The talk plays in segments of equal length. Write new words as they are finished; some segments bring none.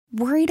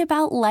Worried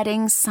about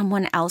letting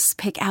someone else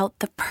pick out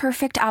the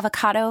perfect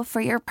avocado for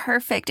your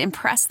perfect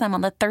impress them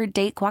on the third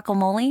date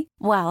guacamole?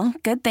 Well,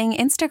 good thing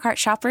Instacart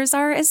shoppers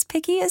are as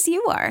picky as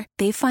you are.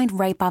 They find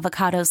ripe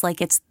avocados like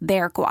it's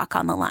their guac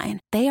on the line.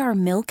 They are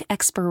milk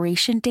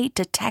expiration date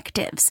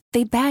detectives.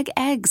 They bag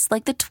eggs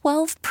like the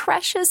 12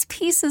 precious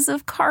pieces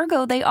of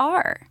cargo they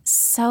are.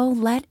 So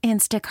let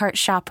Instacart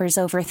shoppers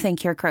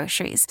overthink your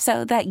groceries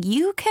so that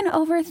you can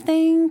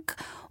overthink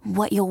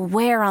what you'll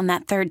wear on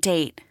that third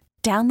date.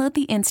 Download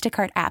the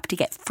Instacart app to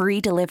get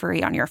free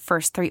delivery on your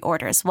first 3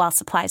 orders while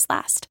supplies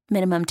last.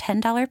 Minimum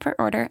 $10 per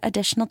order.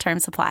 Additional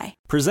terms apply.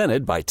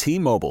 Presented by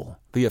T-Mobile,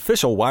 the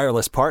official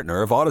wireless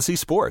partner of Odyssey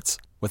Sports.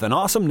 With an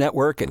awesome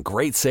network and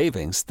great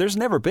savings, there's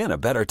never been a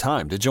better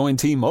time to join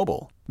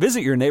T-Mobile. Visit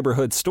your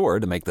neighborhood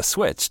store to make the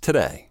switch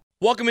today.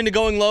 Welcome into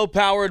Going Low,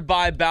 powered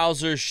by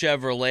Bowser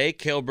Chevrolet.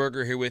 Cale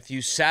Berger here with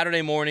you.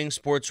 Saturday morning,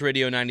 Sports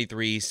Radio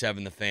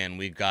 93.7 The Fan.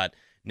 We've got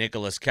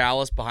Nicholas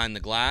Callis behind the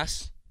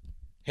glass.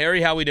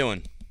 Harry, how we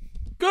doing?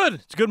 Good.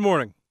 It's a good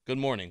morning. Good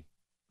morning.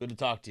 Good to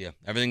talk to you.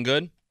 Everything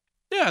good?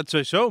 Yeah, I'd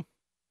say so.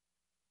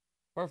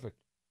 Perfect.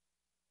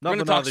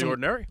 Nothing out of the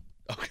ordinary.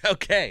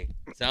 Okay.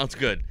 Sounds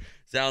good.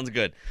 Sounds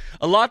good.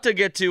 A lot to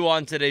get to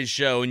on today's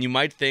show, and you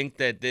might think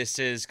that this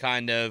is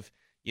kind of,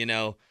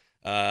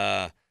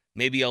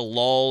 maybe a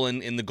lull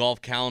in the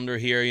golf calendar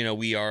here.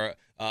 We are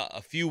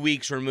a few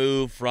weeks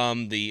removed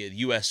from the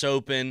U.S.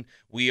 Open.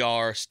 We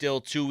are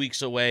still 2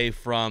 weeks away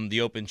from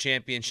the Open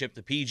Championship.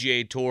 The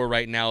PGA Tour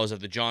right now is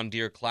at the John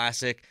Deere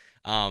Classic.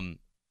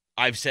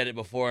 I've said it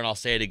before, and I'll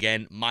say it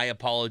again. My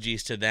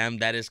apologies to them.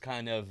 That is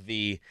kind of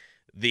the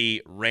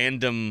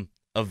random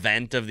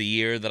event of the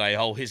year that I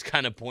always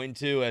kind of point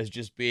to as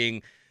just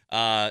being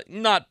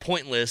not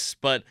pointless,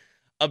 but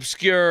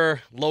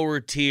obscure,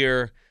 lower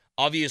tier.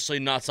 Obviously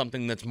not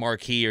something that's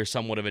marquee or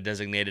somewhat of a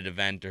designated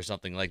event or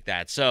something like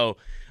that. So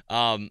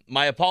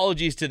my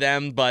apologies to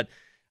them, but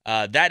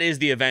that is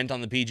the event on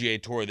the PGA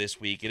Tour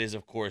this week. It is,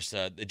 of course,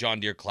 the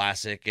John Deere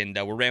Classic, and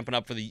we're ramping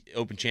up for the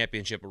Open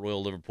Championship at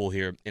Royal Liverpool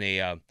here in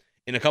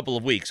a couple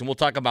of weeks. And we'll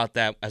talk about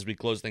that as we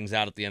close things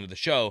out at the end of the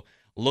show.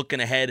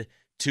 Looking ahead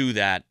to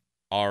that,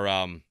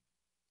 our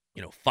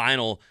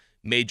final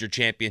major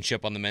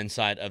championship on the men's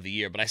side of the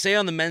year. But I say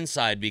on the men's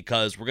side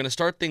because we're going to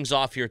start things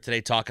off here today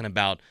talking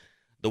about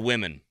the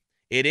women.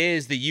 It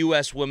is the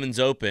U.S. Women's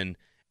Open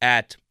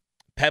at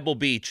Pebble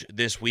Beach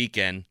this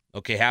weekend.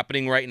 Okay,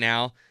 happening right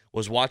now.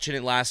 Was watching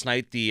it last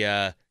night.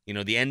 The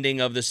ending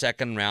of the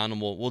second round,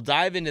 and we'll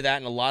dive into that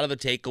and a lot of the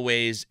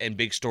takeaways and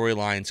big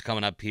storylines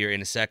coming up here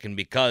in a second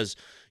because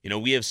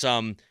we have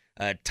some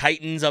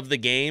titans of the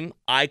game,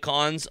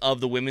 icons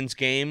of the women's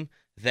game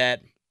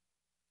that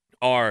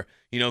are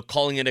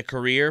calling it a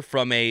career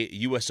from a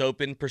U.S.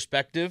 Open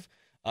perspective.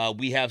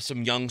 We have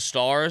some young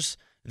stars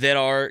that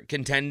are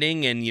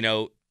contending and,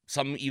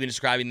 some even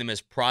describing them as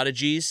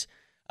prodigies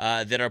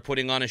that are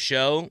putting on a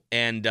show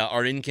and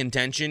are in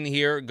contention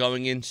here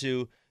going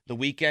into the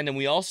weekend. And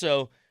we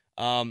also,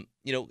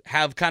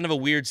 have kind of a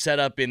weird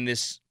setup in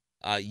this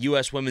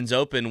U.S. Women's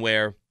Open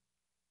where,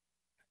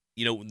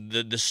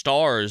 the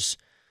stars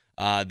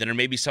that are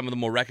maybe some of the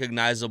more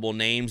recognizable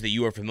names that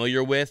you are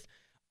familiar with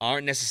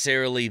aren't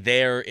necessarily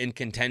there in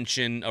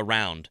contention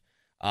around.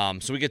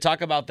 So we could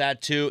talk about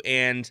that too.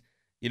 And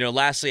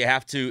lastly, I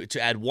have to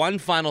add one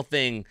final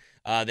thing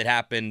that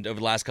happened over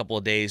the last couple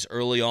of days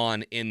early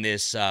on in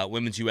this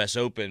Women's U.S.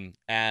 Open,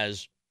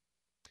 as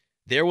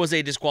there was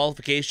a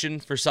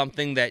disqualification for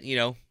something that,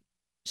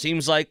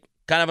 seems like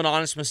kind of an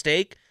honest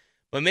mistake,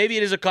 but maybe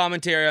it is a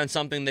commentary on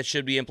something that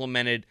should be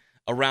implemented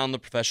around the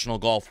professional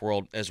golf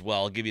world as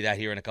well. I'll give you that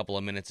here in a couple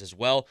of minutes as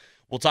well.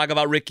 We'll talk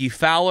about Ricky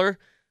Fowler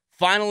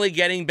finally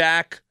getting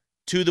back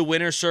to the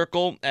winner's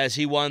circle as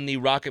he won the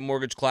Rocket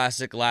Mortgage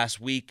Classic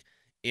last week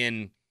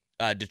in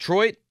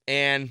Detroit,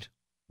 and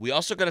we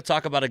also got to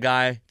talk about a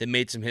guy that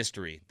made some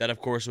history. That, of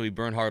course, will be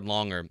Bernhard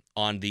Langer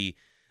on the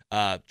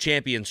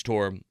Champions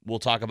Tour. We'll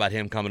talk about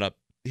him coming up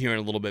here in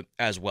a little bit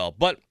as well.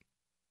 But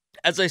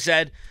as I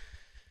said,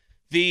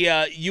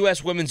 the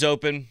U.S. Women's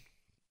Open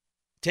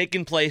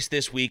taking place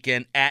this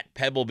weekend at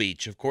Pebble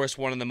Beach. Of course,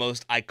 one of the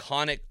most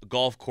iconic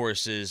golf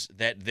courses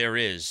that there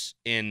is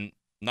in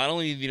not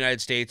only the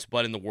United States,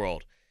 but in the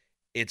world.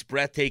 It's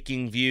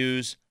breathtaking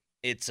views.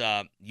 It's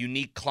a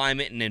unique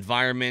climate and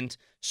environment.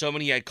 So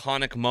many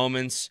iconic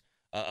moments,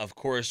 of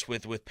course,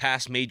 with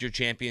past major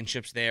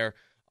championships there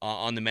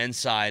on the men's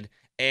side.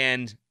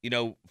 And,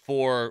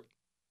 for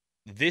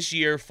this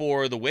year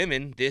for the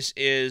women, this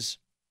is,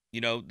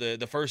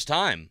 the first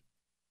time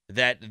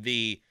that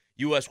the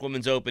U.S.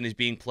 Women's Open is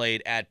being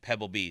played at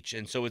Pebble Beach.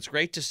 And so it's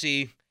great to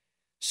see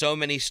so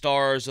many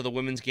stars of the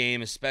women's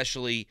game,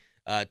 especially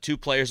two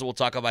players that we'll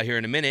talk about here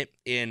in a minute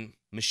in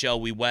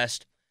Michelle Wie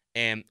West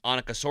and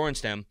Annika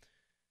Sorenstam.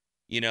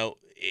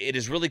 It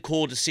is really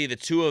cool to see the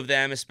two of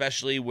them,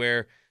 especially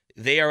where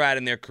they are at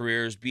in their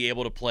careers, be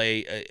able to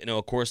play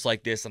a course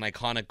like this, an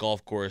iconic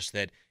golf course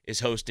that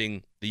is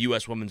hosting the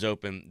U.S. Women's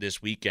Open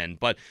this weekend.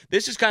 But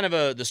this is kind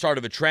of the start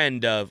of a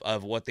trend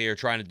of what they are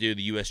trying to do,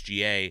 the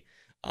USGA,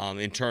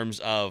 in terms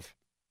of,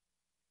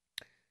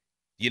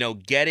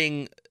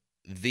 getting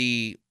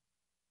the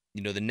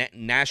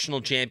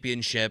national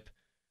championship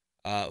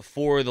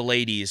for the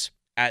ladies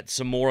at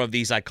some more of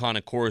these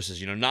iconic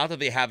courses. Not that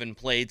they haven't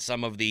played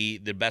some of the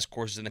best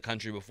courses in the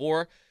country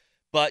before,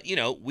 but,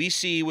 we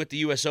see with the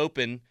U.S.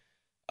 Open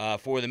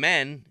for the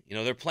men,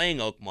 they're playing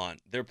Oakmont,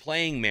 they're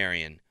playing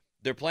Marion,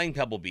 they're playing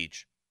Pebble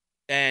Beach.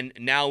 And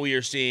now we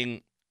are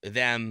seeing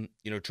them,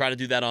 try to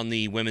do that on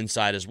the women's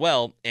side as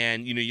well.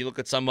 And, you look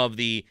at some of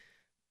the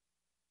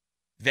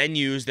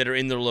venues that are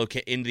in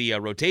the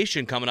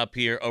rotation coming up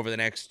here over the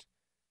next,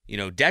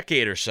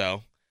 decade or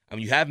so. I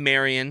mean, you have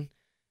Marion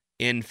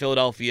in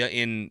Philadelphia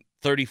in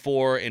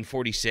 34 and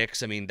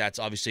 46. I mean, that's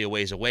obviously a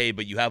ways away,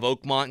 but you have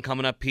Oakmont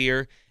coming up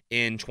here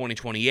in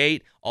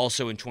 2028,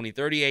 also in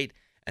 2038,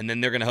 and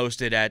then they're going to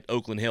host it at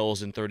Oakland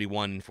Hills in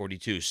 31 and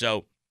 42.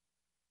 So,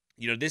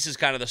 this is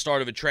kind of the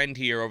start of a trend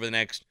here over the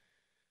next,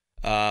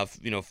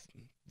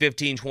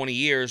 15, 20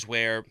 years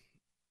where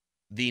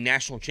the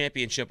national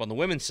championship on the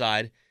women's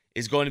side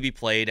is going to be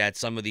played at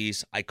some of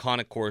these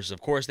iconic courses. Of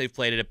course, they've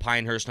played it at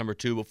Pinehurst number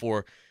 2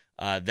 before.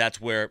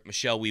 That's where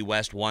Michelle Wie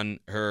West won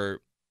her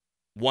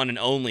one and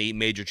only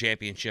major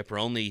championship, her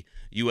only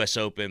U.S.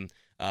 Open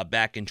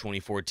back in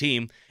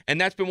 2014. And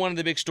that's been one of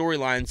the big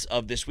storylines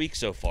of this week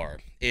so far,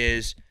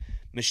 is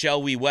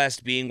Michelle Wie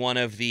West being one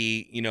of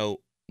the,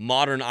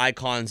 modern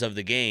icons of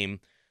the game,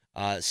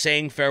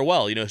 saying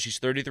farewell. She's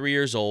 33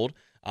 years old.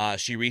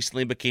 She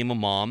recently became a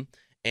mom,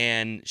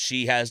 and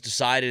she has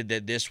decided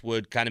that this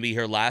would kind of be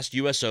her last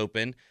U.S.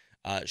 Open.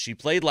 She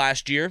played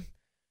last year,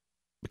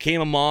 became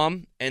a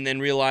mom, and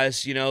then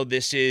realized,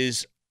 this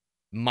is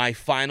my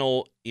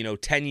final,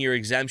 10-year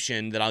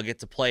exemption that I'll get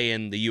to play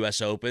in the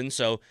U.S. Open.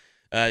 So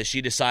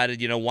she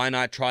decided, why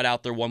not trot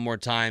out there one more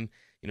time?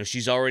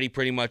 She's already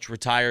pretty much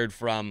retired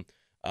from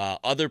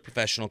other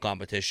professional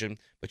competition,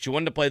 but she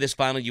wanted to play this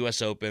final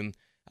U.S. Open,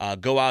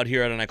 go out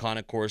here at an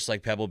iconic course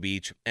like Pebble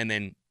Beach, and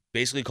then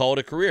basically call it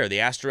a career.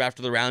 They asked her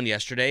after the round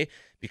yesterday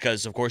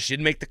because, of course, she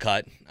didn't make the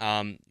cut.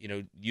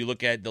 You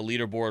look at the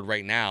leaderboard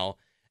right now,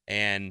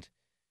 and,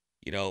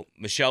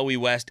 Michelle Wie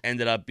West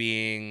ended up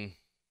being,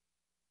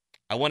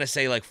 I want to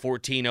say, like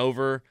 14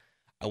 over.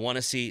 I want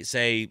to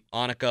say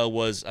Annika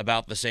was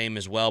about the same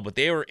as well, but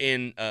they were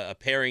in a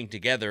pairing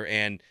together,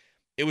 and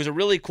it was a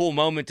really cool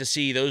moment to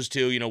see those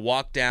two,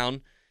 walk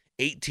down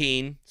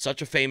 18,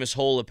 such a famous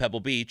hole at Pebble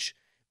Beach,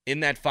 in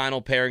that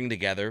final pairing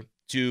together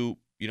to,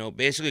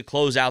 basically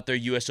close out their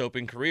U.S.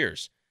 Open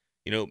careers.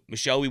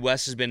 Michelle Wie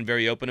West has been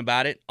very open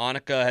about it.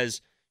 Annika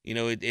has,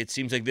 it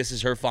seems like this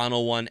is her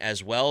final one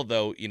as well,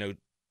 though,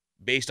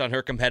 based on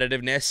her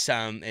competitiveness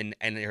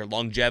and her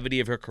longevity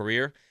of her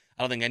career,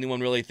 I don't think anyone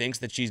really thinks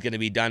that she's going to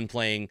be done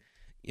playing,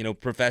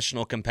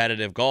 professional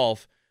competitive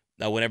golf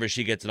whenever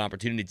she gets an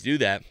opportunity to do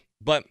that.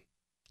 But,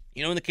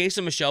 in the case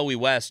of Michelle Wie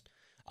West,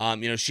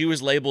 she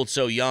was labeled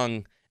so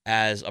young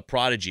as a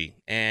prodigy.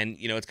 And,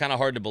 it's kind of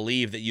hard to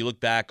believe that you look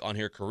back on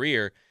her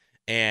career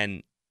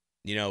and,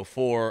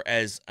 for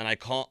as an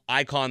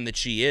icon that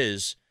she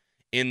is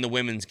in the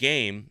women's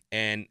game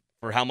and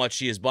for how much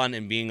she has done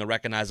in being a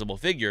recognizable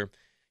figure,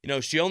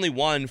 she only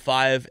won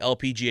 5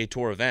 LPGA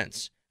Tour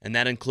events, and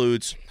that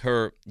includes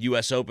her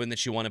U.S. Open that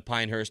she won at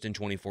Pinehurst in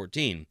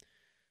 2014.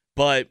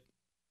 But,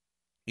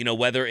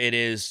 whether it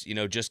is,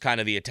 just kind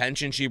of the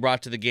attention she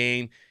brought to the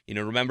game,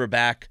 remember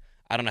back,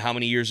 I don't know how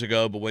many years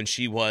ago, but when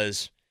she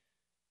was,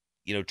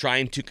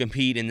 trying to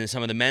compete in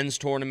some of the men's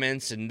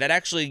tournaments, and that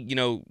actually,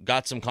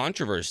 got some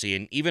controversy.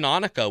 And even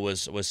Annika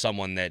was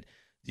someone that,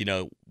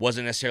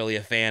 wasn't necessarily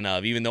a fan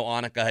of, even though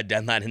Annika had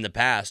done that in the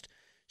past.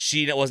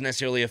 She wasn't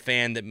necessarily a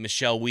fan that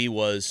Michelle Wie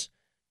was,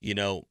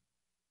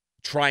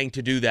 trying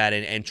to do that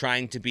and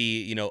trying to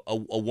be,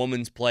 a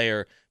woman's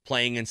player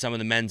playing in some of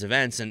the men's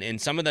events.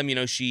 And some of them,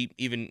 she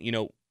even,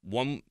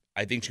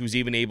 I think she was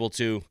even able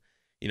to,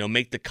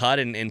 make the cut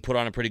and put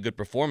on a pretty good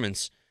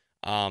performance.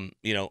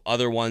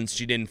 Other ones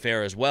she didn't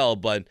fare as well.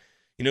 But,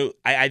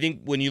 I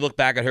think when you look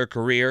back at her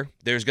career,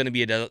 there's going to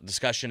be a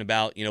discussion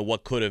about,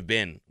 what could have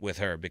been with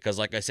her. Because,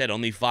 like I said,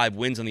 only 5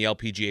 wins on the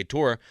LPGA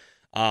Tour.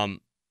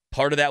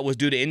 Part of that was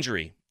due to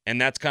injury.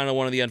 And that's kind of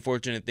one of the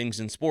unfortunate things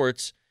in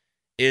sports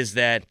is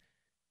that,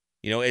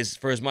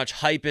 for as much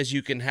hype as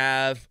you can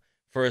have,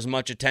 for as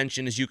much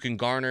attention as you can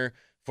garner,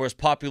 for as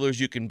popular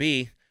as you can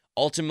be,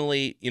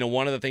 ultimately,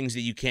 one of the things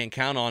that you can't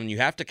count on, and you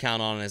have to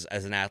count on as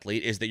an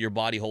athlete, is that your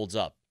body holds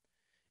up,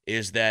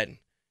 is that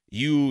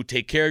you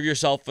take care of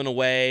yourself in a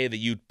way that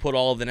you put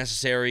all of the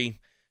necessary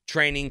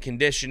training,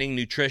 conditioning,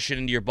 nutrition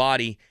into your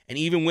body, and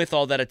even with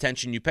all that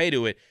attention you pay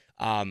to it,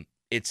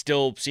 it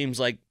still seems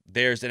like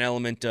there's an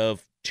element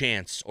of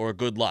chance or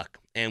good luck.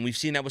 And we've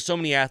seen that with so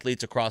many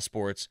athletes across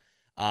sports,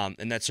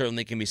 and that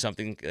certainly can be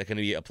something that can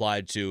be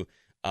applied to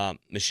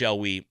Michelle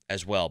Wie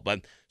as well.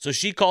 But so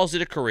she calls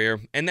it a career,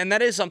 and then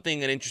that is an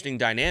interesting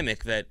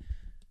dynamic that,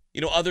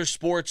 other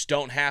sports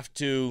don't have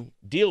to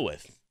deal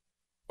with,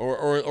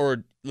 or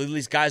at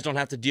least guys don't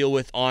have to deal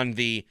with on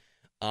the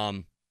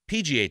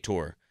PGA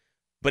Tour.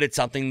 But it's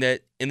something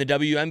that in the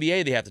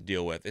WNBA they have to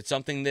deal with. It's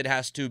something that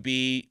has to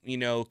be,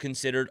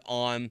 considered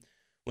on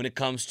when it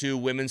comes to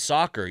women's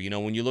soccer.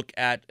 When you look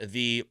at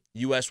the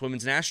U.S.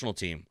 women's national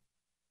team,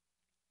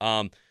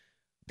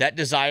 that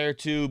desire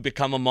to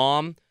become a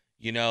mom,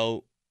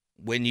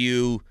 when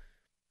you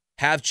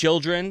have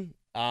children,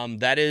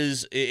 that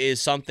is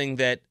something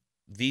that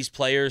these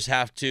players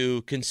have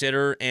to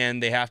consider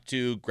and they have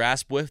to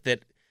grasp with,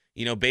 that,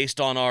 based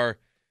on our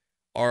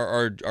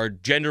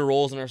gender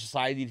roles in our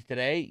society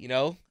today,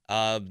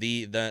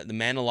 the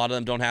men, a lot of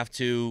them don't have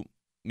to,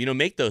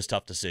 make those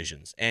tough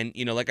decisions. And,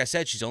 like I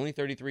said, she's only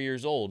 33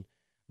 years old,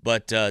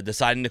 but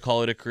deciding to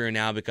call it a career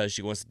now because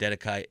she wants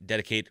to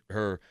dedicate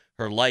her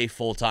life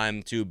full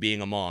time to being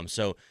a mom.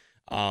 So,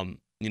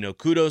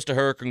 kudos to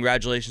her.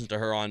 Congratulations to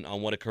her on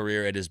what a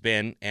career it has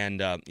been. And,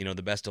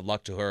 the best of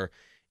luck to her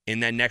in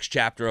that next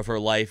chapter of her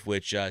life,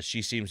 which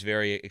she seems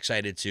very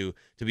excited to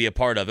be a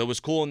part of. It was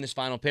cool in this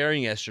final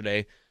pairing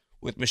yesterday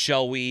with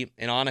Michelle Wie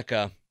and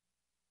Annika,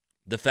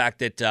 the fact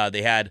that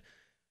they had,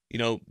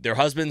 their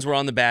husbands were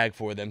on the bag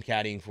for them,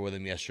 caddying for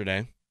them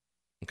yesterday,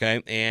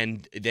 okay?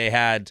 And they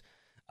had,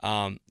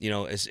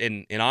 as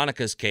in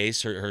Annika's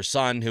case, her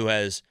son, who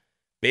has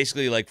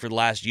basically, like, for the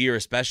last year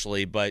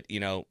especially, but,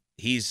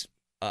 he's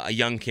a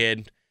young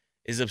kid,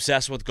 is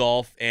obsessed with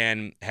golf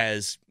and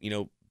has,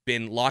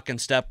 been lock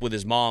and step with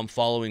his mom,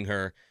 following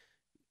her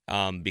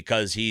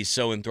because he's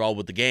so enthralled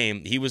with the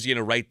game. He was,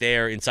 right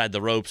there inside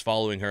the ropes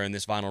following her in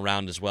this final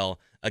round as well.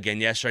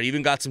 Again, yesterday,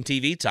 even got some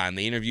TV time.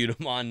 They interviewed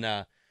him on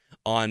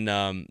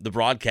the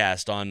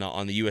broadcast on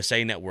the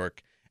USA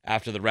Network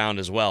after the round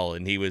as well.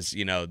 And he was,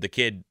 the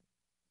kid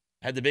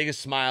had the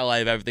biggest smile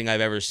everything I've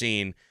ever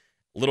seen.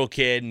 Little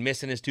kid,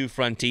 missing his 2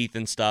 front teeth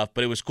and stuff.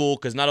 But it was cool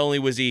because not only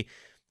was he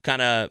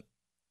kind of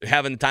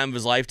having the time of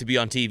his life to be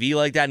on TV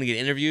like that and get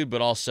interviewed,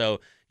 but also,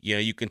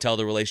 you can tell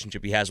the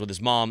relationship he has with his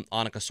mom,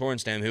 Annika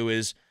Sorenstam, who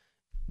is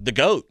the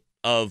GOAT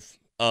of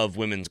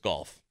women's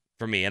golf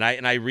for me. And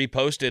I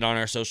reposted on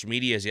our social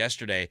medias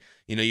yesterday.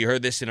 You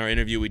heard this in our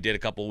interview we did a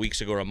couple weeks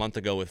ago or a month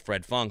ago with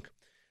Fred Funk.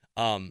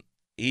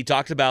 He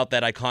talked about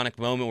that iconic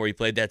moment where he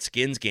played that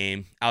skins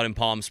game out in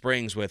Palm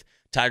Springs with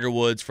Tiger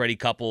Woods, Freddie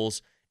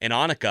Couples, and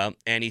Annika.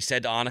 And he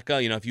said to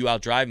Annika, if you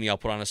outdrive me, I'll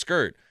put on a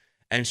skirt.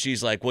 And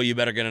she's like, well, you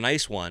better get a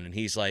nice one. And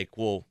he's like,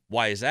 well,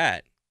 why is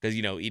that? Because,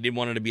 he didn't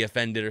want her to be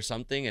offended or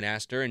something, and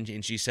asked her.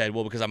 And she said,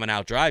 well, because I'm going to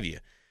outdrive you.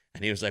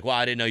 And he was like, well,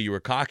 I didn't know you were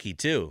cocky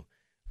too.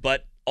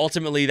 But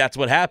ultimately, that's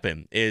what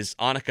happened, is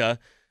Annika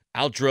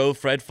outdrove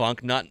Fred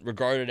Funk, not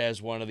regarded as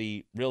one of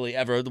the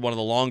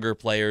longer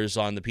players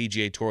on the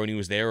PGA Tour when he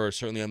was there, or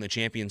certainly on the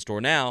Champions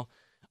Tour now.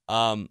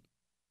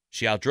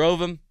 She outdrove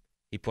him.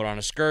 He put on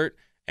a skirt,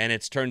 and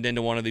it's turned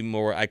into one of the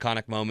more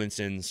iconic moments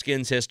in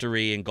skins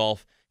history and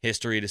golf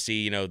history to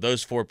see,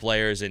 those 4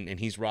 players, and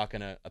he's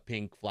rocking a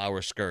pink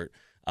flower skirt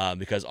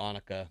because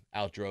Annika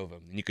outdrove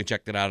him. And you can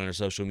check that out on our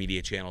social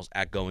media channels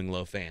at Going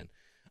Low Fan.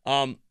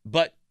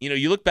 But,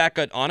 you look back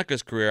at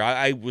Annika's career.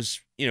 I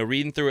was,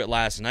 reading through it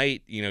last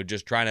night,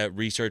 just trying to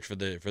research for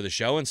the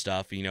show and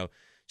stuff.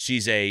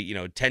 She's a,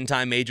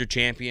 10-time major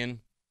champion.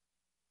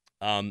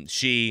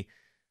 She,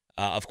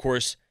 of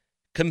course,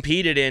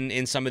 competed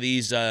in some of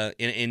these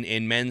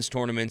in men's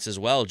tournaments as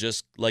well,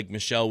 just like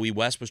Michelle Wie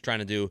West was trying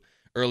to do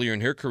earlier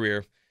in her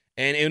career.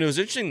 And it was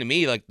interesting to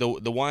me, like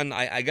the one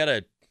I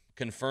gotta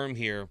confirm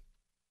here,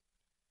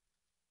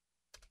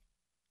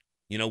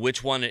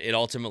 which one it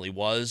ultimately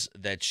was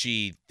that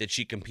she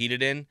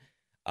competed in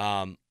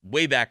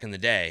way back in the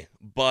day.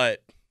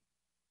 But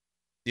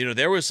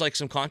there was like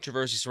some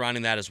controversy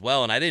surrounding that as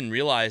well, and I didn't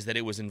realize that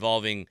it was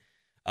involving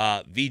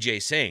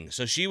Vijay Singh.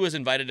 So she was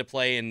invited to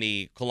play in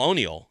the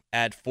Colonial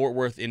at Fort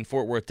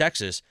Worth,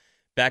 Texas,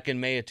 back in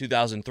May of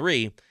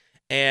 2003.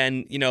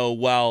 And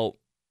while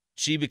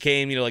she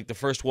became like the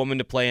first woman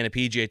to play in a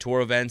PGA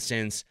Tour event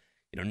since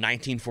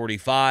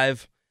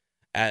 1945,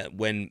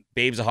 when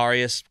Babe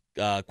Zaharias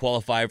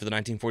qualified for the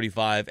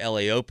 1945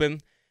 LA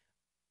Open,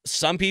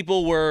 some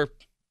people were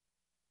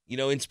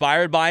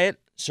inspired by it.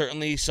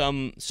 Certainly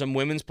some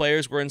women's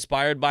players were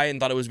inspired by it and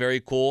thought it was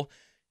very cool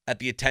at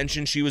the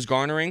attention she was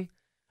garnering.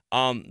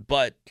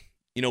 But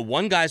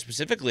one guy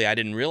specifically I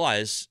didn't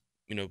realize,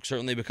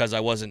 certainly because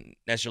I wasn't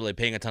necessarily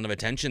paying a ton of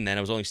attention then.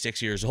 I was only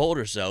 6 years old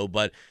or so,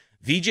 but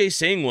Vijay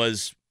Singh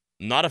was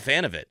not a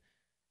fan of it.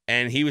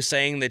 And he was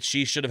saying that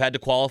she should have had to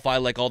qualify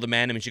like all the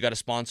men. I mean, she got a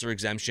sponsor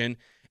exemption,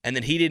 and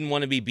that he didn't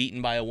want to be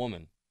beaten by a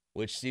woman,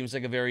 which seems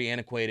like a very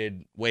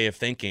antiquated way of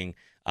thinking.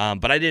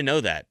 But I didn't know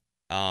that.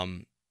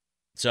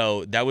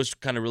 So that was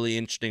kind of really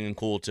interesting and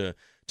cool to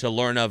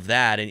learn of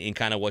that and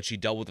kind of what she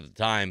dealt with at the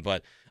time.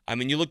 But, I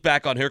mean, you look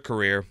back on her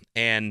career,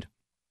 and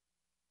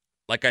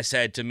like I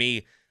said, to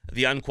me,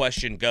 the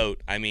unquestioned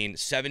GOAT. I mean,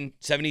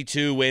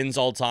 72 wins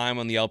all time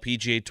on the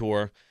LPGA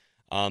Tour.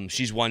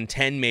 She's won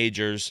 10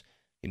 majors,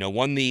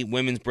 won the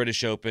Women's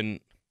British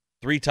Open,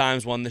 3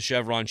 times won the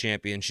Chevron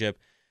Championship,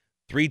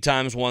 3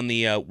 times won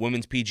the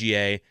Women's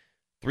PGA,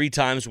 3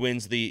 times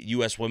wins the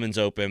U.S. Women's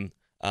Open,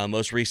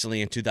 most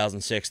recently in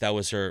 2006. That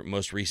was her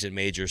most recent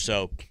major.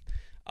 So,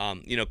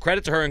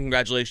 credit to her and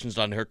congratulations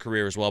on her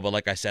career as well. But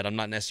like I said, I'm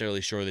not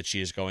necessarily sure that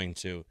she is going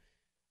to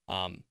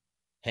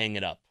hang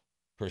it up,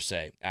 per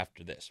se,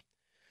 after this.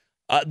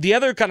 The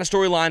other kind of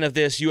storyline of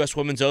this U.S.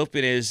 Women's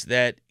Open is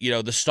that,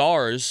 the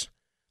stars,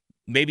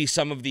 maybe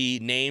some of the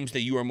names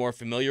that you are more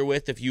familiar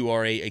with if you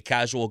are a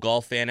casual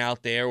golf fan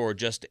out there or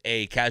just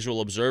a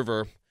casual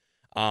observer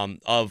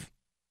of,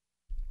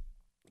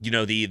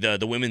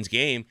 the women's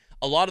game.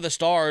 A lot of the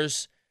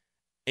stars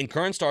and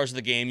current stars of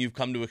the game you've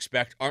come to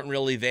expect aren't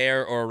really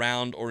there or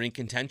around or in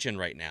contention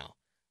right now.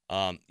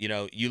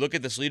 You look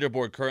at this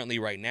leaderboard currently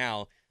right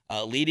now,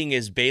 leading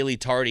is Bailey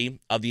Tardy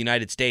of the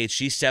United States.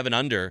 She's 7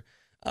 under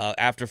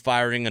after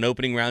firing an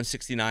opening round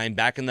 69,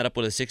 backing that up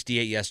with a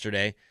 68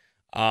 yesterday.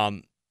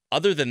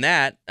 Other than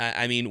that,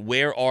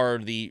 where are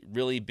the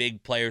really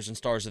big players and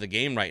stars of the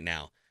game right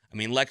now?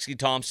 Lexi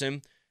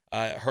Thompson,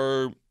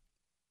 her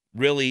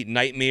really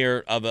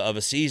nightmare of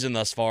a season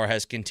thus far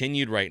has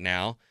continued right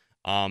now.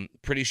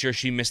 Pretty sure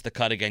she missed the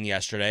cut again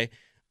yesterday.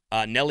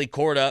 Nelly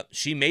Korda,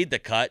 she made the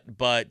cut,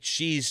 but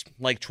she's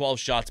like 12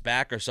 shots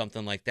back or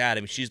something like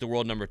that. She's the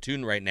world number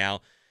 2 right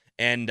now.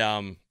 And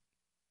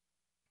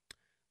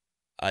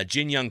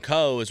Jin Young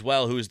Ko as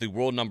well, who is the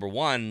world number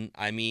 1.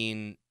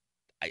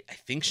 I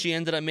think she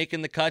ended up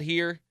making the cut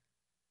here.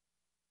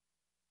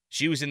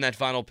 She was in that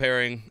final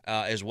pairing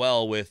as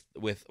well with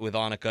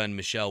Annika and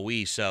Michelle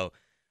Wie. So,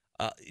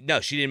 no,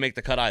 she didn't make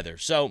the cut either.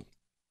 So,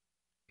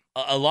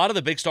 a lot of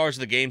the big stars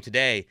of the game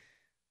today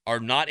are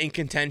not in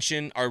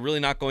contention, are really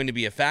not going to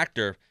be a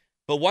factor.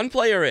 But one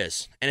player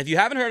is. And if you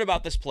haven't heard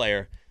about this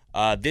player,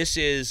 this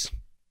is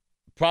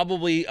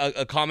probably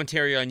a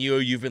commentary on you or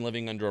you've been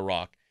living under a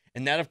rock.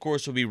 And that, of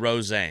course, will be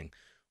Rose Zhang.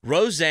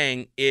 Rose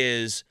Zhang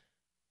is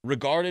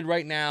regarded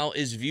right now,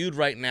 is viewed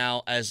right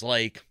now as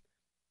like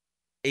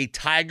a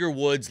Tiger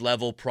Woods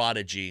level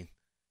prodigy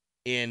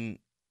in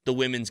the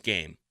women's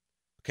game.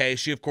 Okay,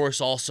 she, of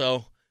course,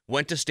 also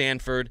went to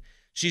Stanford.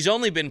 She's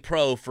only been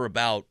pro for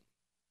about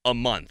a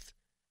month,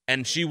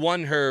 and she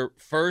won her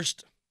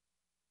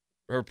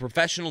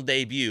professional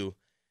debut.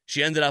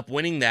 She ended up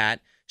winning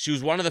that. She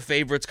was one of the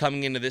favorites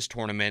coming into this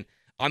tournament.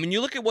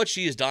 You look at what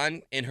she has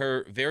done in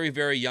her very,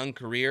 very young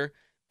career.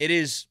 It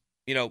is,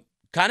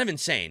 kind of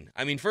insane.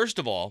 First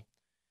of all,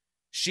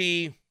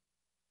 here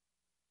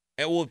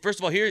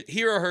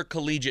are her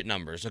collegiate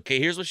numbers. Okay,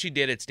 here's what she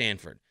did at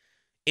Stanford.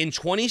 In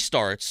 20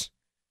 starts,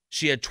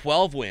 she had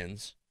 12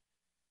 wins.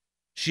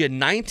 She had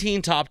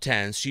 19 top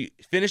 10s. She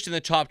finished in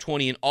the top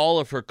 20 in all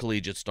of her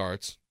collegiate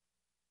starts.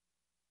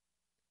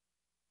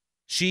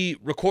 She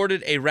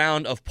recorded a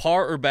round of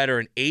par or better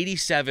in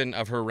 87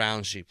 of her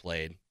rounds she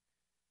played.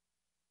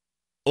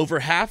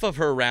 Over half of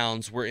her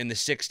rounds were in the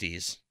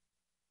 60s.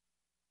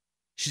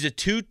 She's a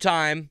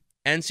 2-time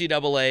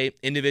NCAA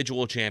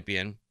individual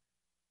champion.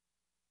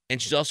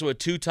 And she's also a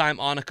 2-time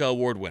Annika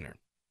Award winner,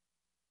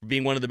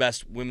 being one of the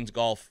best women's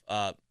golf,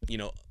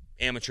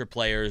 amateur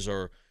players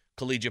or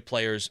collegiate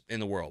players in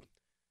the world.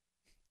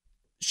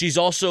 She's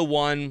also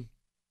won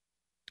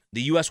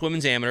the U.S.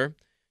 Women's Amateur.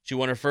 She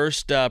won her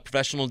first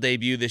professional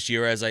debut this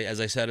year, as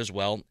I said as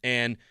well.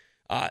 And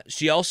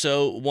she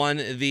also won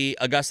the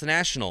Augusta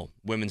National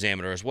Women's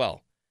Amateur as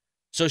well.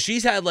 So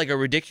she's had like a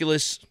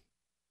ridiculous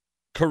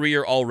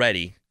career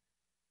already.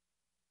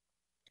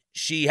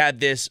 She had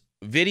this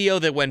video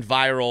that went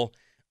viral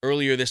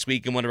earlier this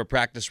week in one of her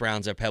practice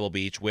rounds at Pebble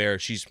Beach where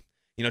she's,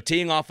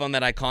 teeing off on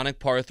that iconic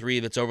par 3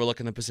 that's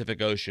overlooking the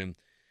Pacific Ocean.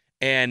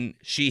 And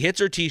she hits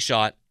her tee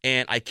shot,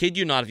 and I kid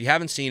you not, if you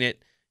haven't seen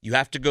it, you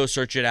have to go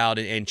search it out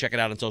and check it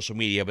out on social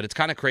media, but it's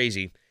kind of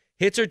crazy.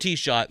 Hits her tee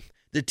shot,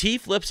 the tee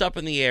flips up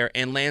in the air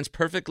and lands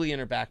perfectly in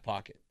her back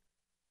pocket.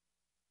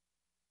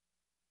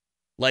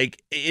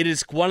 Like, it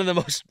is one of the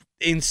most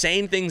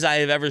insane things I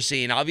have ever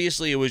seen.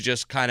 Obviously, it was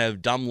just kind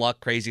of dumb luck,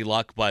 crazy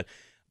luck, but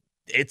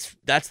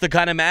that's the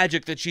kind of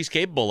magic that she's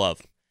capable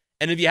of.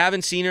 And if you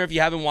haven't seen her, if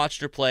you haven't watched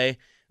her play,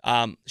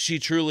 she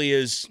truly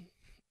is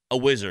a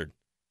wizard.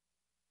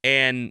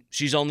 And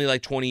she's only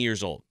like 20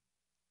 years old.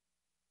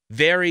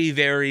 Very,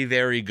 very,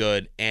 very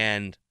good.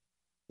 And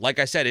like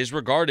I said, is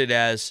regarded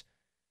as,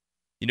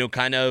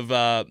 kind of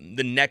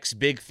the next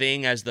big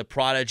thing, as the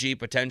prodigy,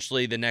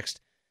 potentially the next,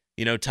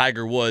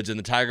 Tiger Woods. And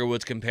the Tiger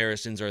Woods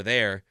comparisons are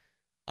there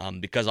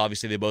because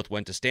obviously they both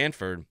went to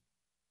Stanford.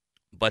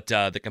 But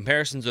the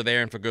comparisons are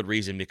there, and for good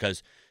reason,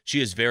 because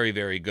she is very,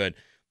 very good.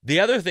 The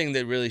other thing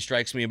that really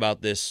strikes me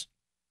about this,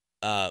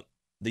 the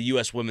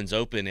U.S. Women's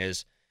Open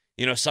is,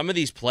 some of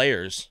these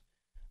players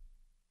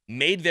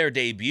made their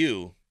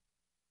debut,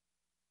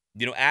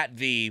 at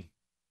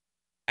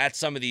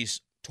some of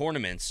these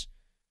tournaments,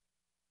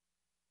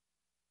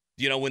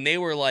 when they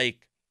were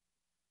like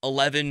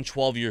 11,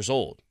 12 years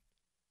old.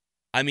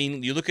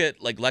 You look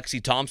at like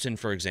Lexi Thompson,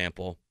 for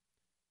example.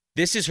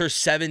 This is her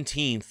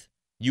 17th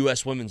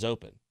U.S. Women's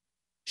Open.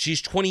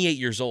 She's 28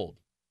 years old.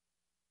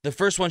 The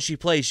first one she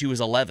played, she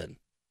was 11.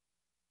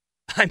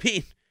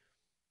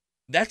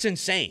 That's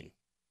insane.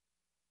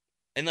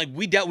 And like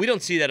we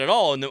don't see that at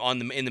all in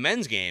the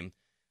men's game.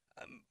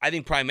 I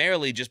think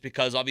primarily just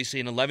because obviously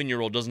an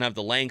 11-year-old doesn't have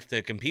the length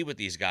to compete with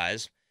these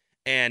guys,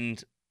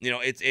 and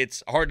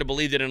it's hard to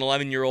believe that an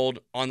 11-year-old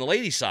on the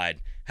ladies'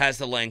 side has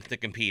the length to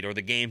compete or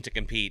the game to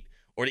compete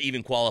or to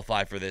even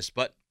qualify for this.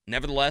 But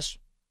nevertheless,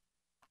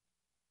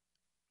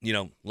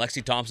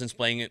 Lexi Thompson's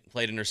played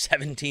in her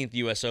 17th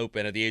U.S.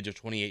 Open at the age of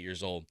 28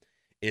 years old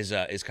is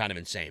kind of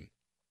insane.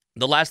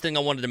 The last thing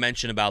I wanted to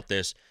mention about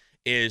this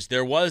is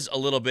there was a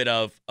little bit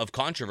of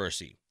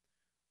controversy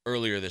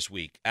earlier this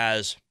week,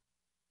 as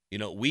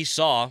we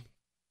saw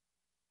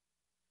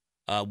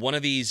one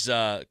of these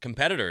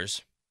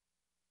competitors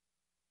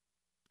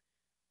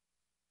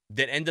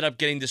that ended up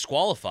getting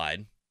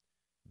disqualified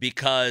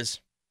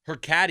because her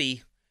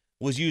caddy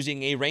was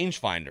using a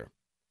rangefinder.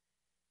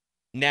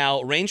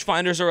 Now,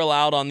 rangefinders are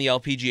allowed on the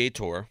LPGA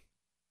Tour,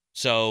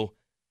 so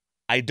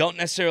I don't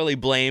necessarily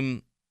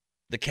blame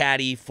the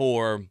caddy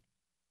for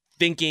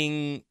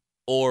thinking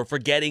or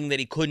forgetting that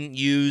he couldn't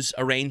use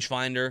a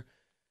rangefinder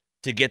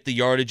to get the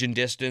yardage and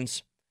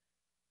distance.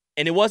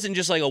 And it wasn't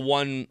just like a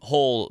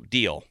one-hole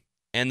deal.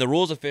 And the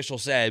rules official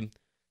said,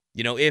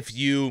 if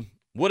you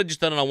would have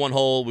just done it on one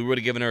hole, we would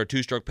have given her a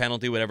 2-stroke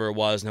penalty, whatever it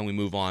was, and then we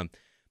move on.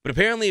 But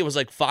apparently it was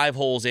like 5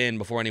 holes in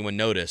before anyone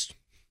noticed,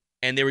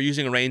 and they were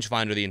using a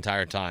rangefinder the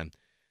entire time.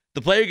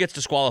 The player gets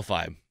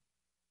disqualified.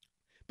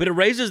 But it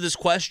raises this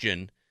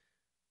question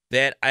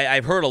that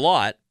I've heard a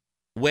lot,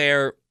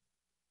 where,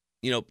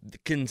 the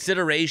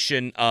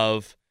consideration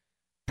of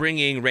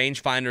bringing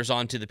rangefinders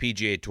onto the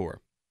PGA Tour.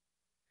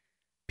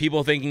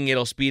 People thinking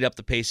it'll speed up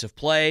the pace of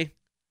play,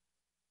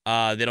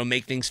 that it'll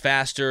make things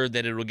faster,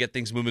 that it'll get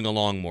things moving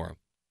along more.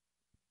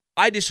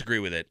 I disagree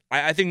with it.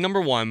 I think, number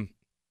one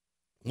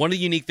of the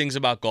unique things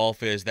about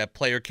golf is that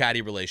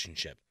player-caddy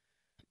relationship.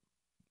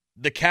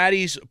 The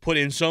caddies put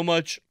in so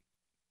much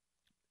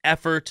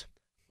effort,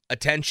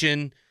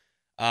 attention.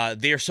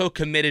 They are so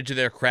committed to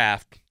their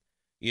craft,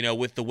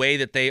 with the way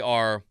that they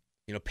are,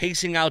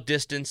 pacing out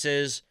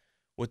distances,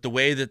 with the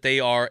way that they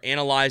are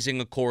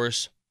analyzing a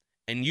course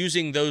and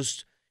using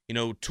those,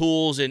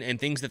 tools and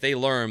things that they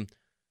learn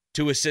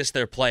to assist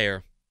their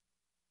player.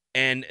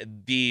 And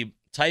the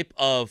type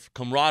of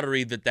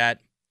camaraderie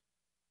that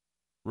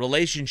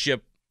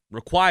relationship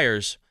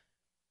requires,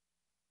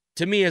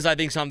 to me, is, I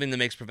think, something that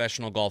makes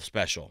professional golf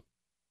special.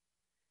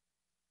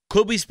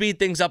 Could we speed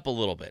things up a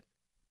little bit?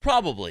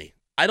 Probably.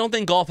 I don't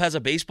think golf has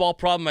a baseball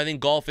problem. I think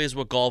golf is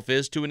what golf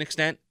is to an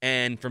extent.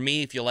 And for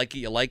me, if you like it,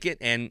 you like it.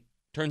 And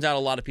turns out a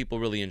lot of people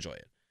really enjoy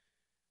it.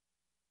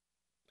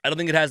 I don't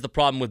think it has the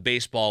problem with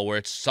baseball where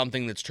it's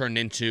something that's turned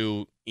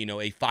into,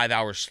 a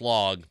 5-hour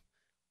slog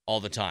all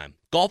the time.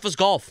 Golf is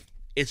golf.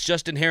 It's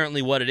just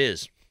inherently what it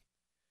is.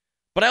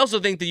 But I also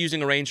think that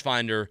using a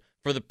rangefinder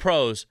for the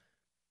pros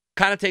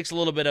kind of takes a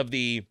little bit of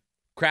the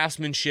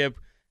craftsmanship,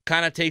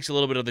 kind of takes a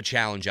little bit of the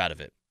challenge out of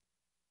it.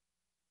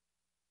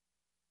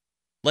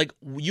 Like,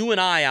 you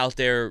and I out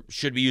there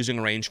should be using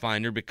a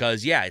rangefinder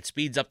because, yeah, it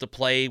speeds up the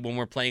play when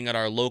we're playing at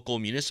our local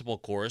municipal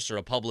course or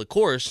a public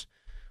course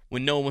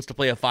when no one wants to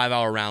play a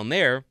 5-hour round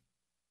there.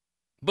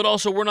 But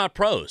also, we're not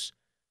pros.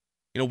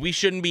 We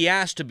shouldn't be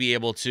asked to be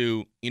able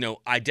to,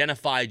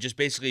 identify just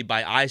basically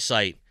by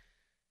eyesight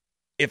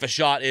if a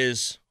shot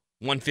is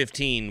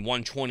 115,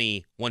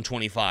 120,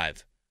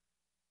 125.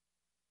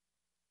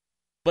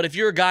 But if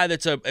you're a guy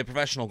that's a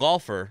professional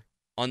golfer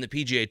on the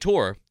PGA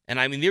Tour, and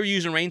I mean, they were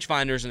using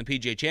rangefinders in the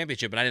PGA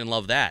Championship, and I didn't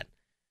love that.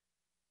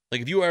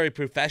 Like, if you are a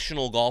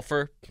professional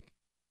golfer,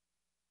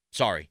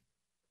 sorry,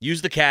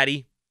 use the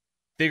caddy,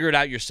 figure it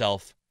out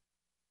yourself,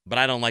 but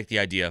I don't like the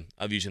idea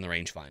of using the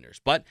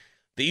rangefinders. But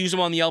they use them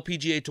on the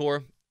LPGA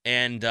Tour,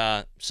 and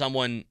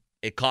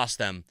it cost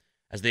them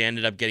as they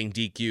ended up getting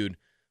DQ'd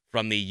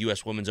from the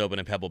U.S. Women's Open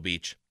at Pebble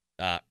Beach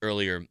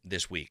earlier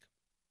this week.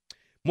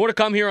 More to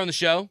come here on the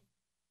show.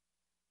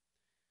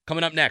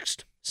 Coming up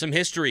next, some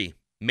history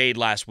made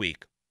last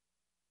week.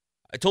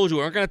 I told you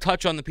we aren't going to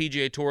touch on the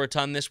PGA Tour a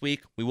ton this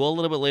week. We will a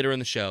little bit later in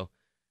the show.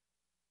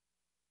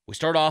 We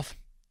start off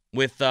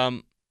with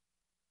the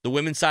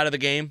women's side of the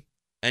game,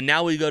 and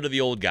now we go to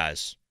the old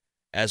guys.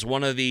 As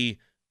one of the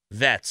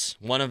vets,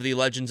 one of the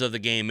legends of the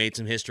game, made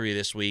some history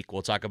this week.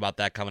 We'll talk about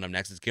that coming up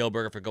next. It's Cale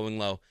Berger for Going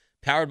Low,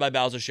 powered by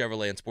Bowser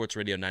Chevrolet and Sports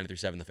Radio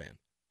 93.7 The Fan.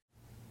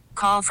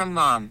 Call from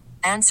mom.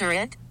 Answer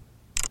it.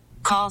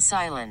 Call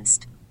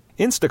silenced.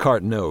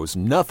 Instacart knows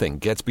nothing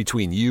gets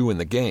between you and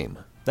the game.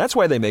 That's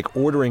why they make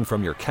ordering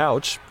from your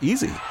couch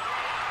easy.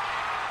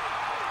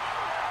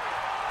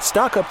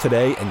 Stock up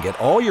today and get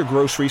all your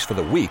groceries for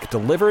the week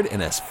delivered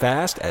in as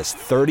fast as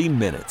 30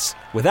 minutes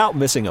without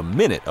missing a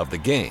minute of the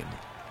game.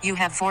 You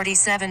have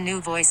 47 new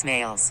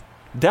voicemails.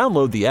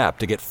 Download the app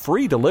to get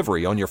free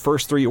delivery on your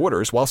first 3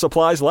 orders while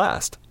supplies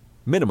last.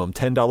 Minimum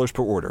 $10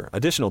 per order.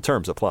 Additional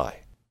terms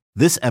apply.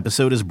 This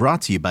episode is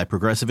brought to you by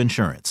Progressive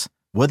Insurance.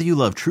 Whether you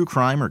love true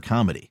crime or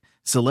comedy,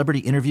 celebrity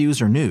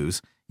interviews or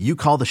news, you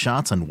call the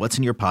shots on what's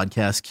in your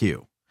podcast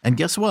queue. And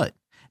guess what?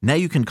 Now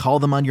you can call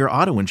them on your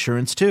auto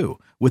insurance too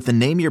with the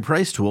Name Your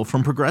Price tool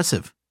from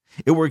Progressive.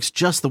 It works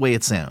just the way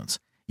it sounds.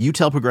 You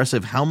tell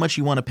Progressive how much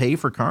you want to pay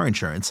for car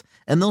insurance,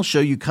 and they'll show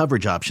you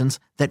coverage options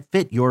that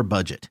fit your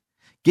budget.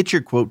 Get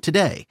your quote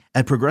today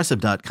at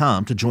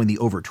Progressive.com to join the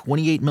over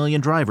 28 million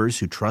drivers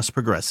who trust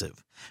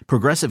Progressive.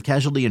 Progressive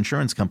Casualty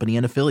Insurance Company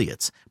and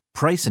Affiliates.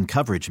 Price and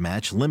coverage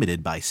match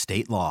limited by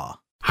state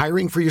law.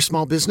 Hiring for your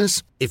small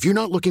business? If you're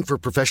not looking for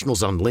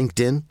professionals on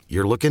LinkedIn,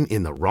 you're looking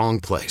in the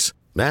wrong place.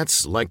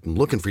 That's like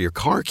looking for your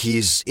car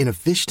keys in a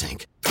fish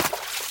tank.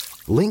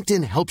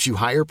 LinkedIn helps you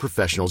hire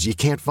professionals you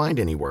can't find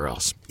anywhere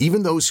else,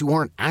 even those who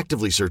aren't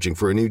actively searching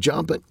for a new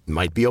job but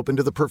might be open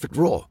to the perfect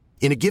role.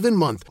 In a given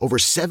month, over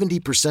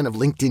 70% of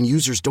LinkedIn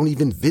users don't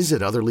even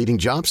visit other leading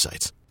job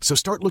sites. So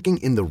start looking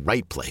in the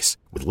right place.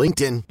 With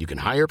LinkedIn, you can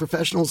hire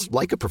professionals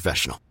like a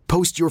professional.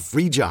 Post your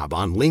free job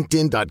on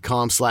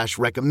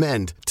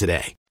linkedin.com/recommend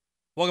today.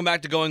 Welcome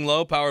back to Going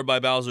Low, powered by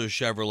Bowser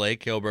Chevrolet.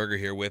 Cale Berger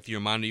here with you.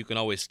 Reminder, you can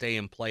always stay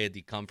and play at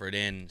the Comfort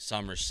Inn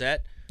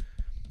Somerset.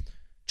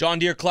 John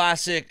Deere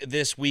Classic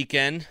this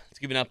weekend. Let's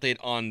give you an update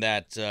on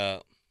that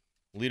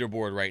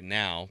leaderboard right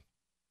now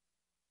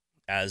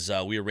as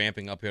we are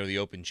ramping up here to the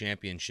Open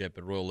Championship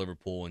at Royal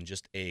Liverpool in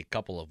just a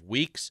couple of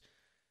weeks.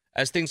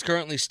 As things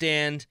currently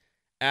stand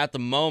at the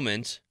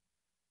moment,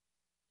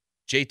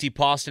 JT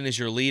Poston is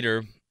your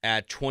leader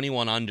at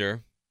 21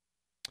 under.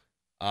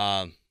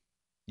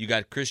 You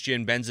got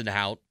Christian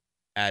Benzenhout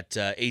at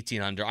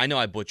 18 under. I know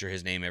I butcher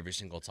his name every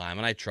single time,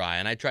 and I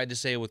tried to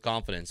say it with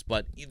confidence,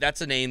 but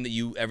that's a name that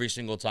you, every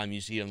single time you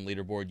see it on the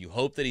leaderboard, you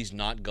hope that he's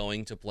not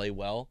going to play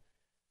well.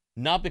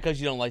 Not because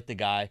you don't like the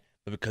guy,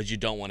 but because you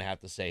don't want to have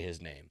to say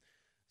his name.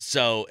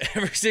 So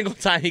every single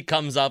time he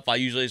comes up, I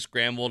usually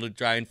scramble to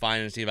try and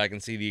find and see if I can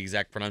see the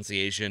exact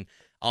pronunciation.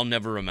 I'll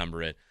never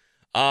remember it.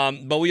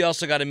 But we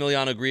also got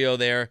Emiliano Grillo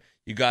there.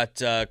 You got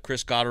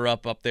Chris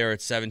Gotterup up there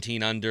at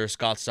 17 under,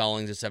 Scott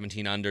Stallings at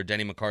 17 under,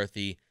 Denny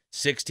McCarthy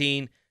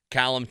 16,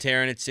 Callum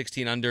Tarrant at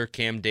 16 under,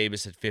 Cam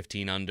Davis at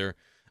 15 under.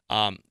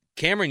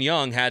 Cameron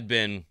Young had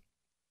been,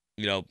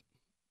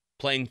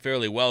 playing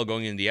fairly well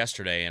going into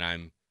yesterday,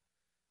 and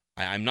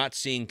I'm not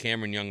seeing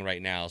Cameron Young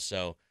right now,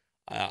 so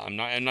I'm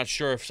not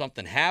sure if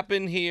something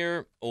happened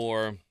here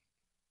or,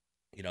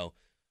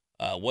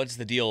 what's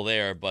the deal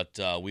there, but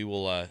we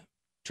will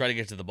try to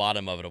get to the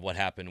bottom of it, of what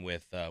happened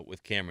with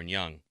Cameron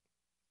Young.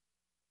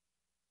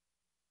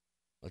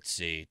 Let's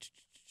see.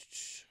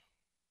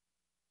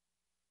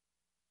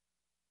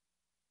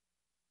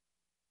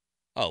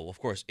 Oh, of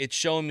course, it's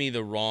showing me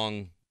the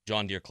wrong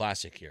John Deere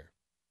Classic here.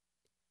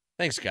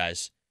 Thanks,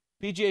 guys.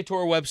 PGA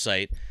Tour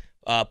website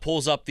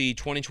pulls up the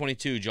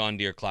 2022 John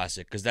Deere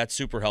Classic because that's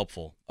super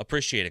helpful.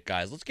 Appreciate it,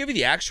 guys. Let's give you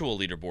the actual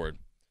leaderboard.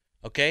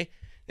 Okay?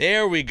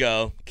 There we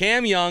go.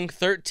 Cam Young,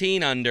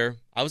 13 under.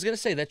 I was going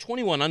to say that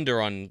 21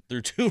 under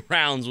through 2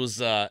 rounds was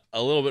a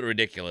little bit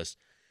ridiculous.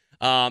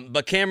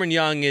 But Cameron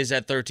Young is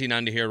at 13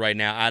 under here right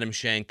now. Adam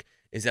Schenk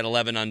is at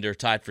 11 under,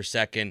 tied for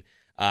second.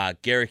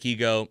 Garrick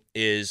Ego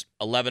is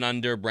 11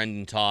 under.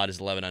 Brendan Todd is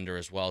 11 under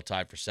as well,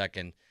 tied for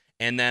second.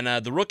 And then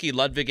the rookie,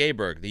 Ludwig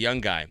Aberg, the young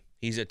guy,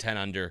 he's at 10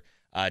 under,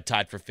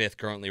 tied for fifth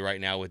currently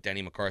right now with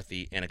Denny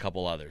McCarthy and a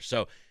couple others.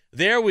 So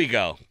there we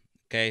go.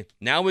 Okay,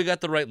 now we got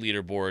the right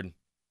leaderboard.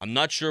 I'm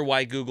not sure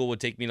why Google would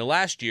take me to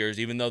last year's,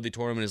 even though the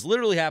tournament is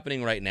literally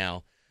happening right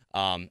now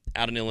out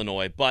in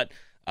Illinois. But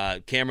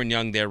Cameron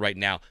Young there right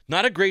now.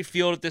 Not a great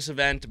field at this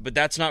event, but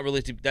that's not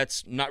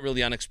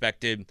really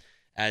unexpected.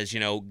 As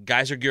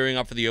guys are gearing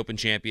up for the Open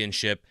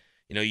Championship.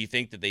 You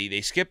think that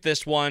they skip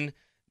this one,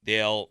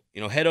 they'll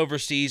head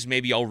overseas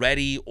maybe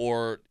already,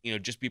 or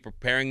just be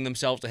preparing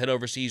themselves to head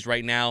overseas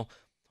right now.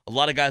 A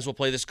lot of guys will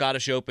play the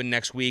Scottish Open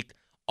next week.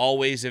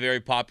 Always a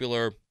very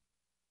popular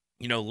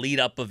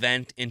lead-up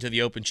event into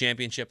the Open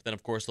Championship. Then,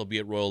 of course, they'll be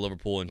at Royal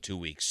Liverpool in 2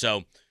 weeks.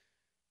 So,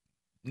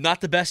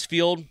 not the best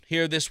field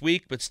here this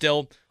week, but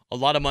still a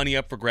lot of money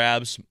up for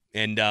grabs.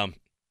 And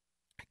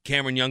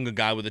Cameron Young, a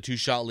guy with a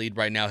 2-shot lead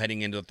right now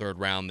heading into the third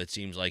round, that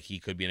seems like he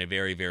could be in a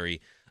very,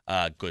 very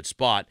good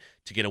spot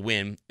to get a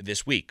win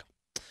this week.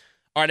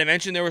 All right, I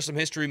mentioned there was some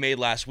history made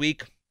last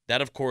week.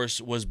 That, of course,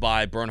 was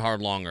by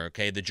Bernhard Langer,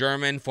 okay? The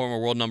German, former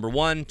world number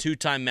 1,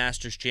 2-time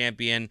Masters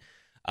champion.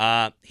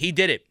 He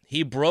did it.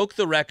 He broke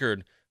the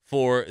record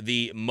for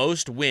the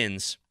most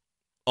wins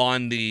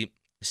on the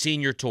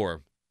senior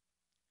tour.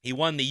 He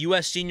won the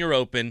U.S. Senior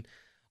Open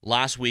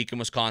last week in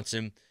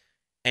Wisconsin,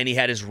 and he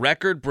had his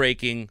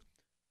record-breaking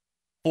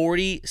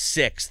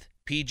 46th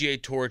PGA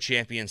Tour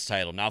Champions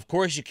title. Now, of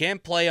course, you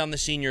can't play on the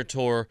senior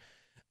tour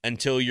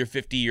until you're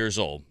 50 years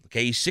old.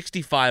 Okay, he's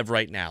 65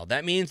 right now.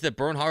 That means that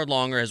Bernhard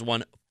Langer has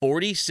won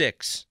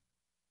 46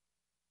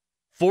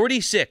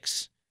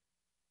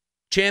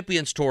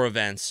 Champions Tour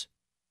events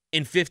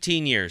in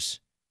 15 years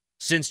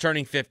since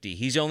turning 50.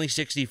 He's only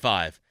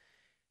 65.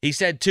 He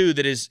said, too,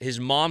 that his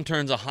mom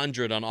turns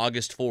 100 on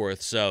August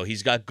 4th, so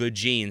he's got good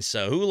genes.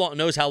 So who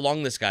knows how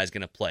long this guy's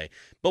going to play.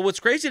 But what's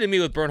crazy to me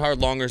with Bernhard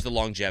Langer is the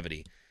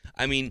longevity.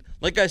 I mean,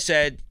 like I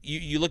said,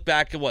 you look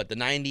back at the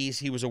 90s,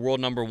 he was a world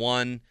number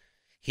 1.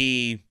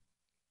 He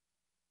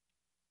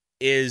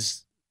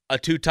is a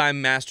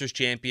 2-time Masters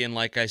champion,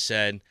 like I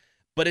said.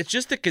 But it's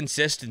just the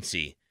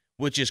consistency,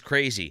 which is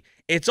crazy.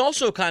 It's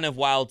also kind of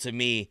wild to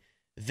me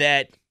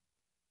that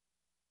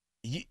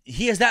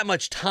he has that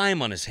much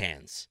time on his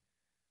hands.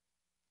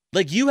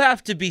 Like, you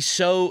have to be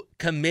so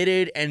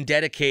committed and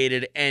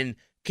dedicated and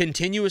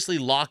continuously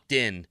locked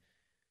in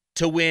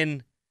to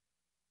win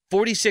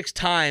 46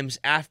 times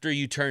after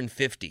you turn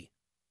 50.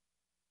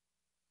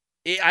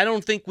 I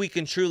don't think we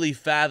can truly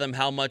fathom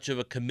how much of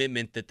a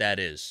commitment that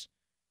is,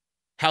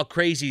 how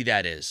crazy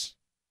that is.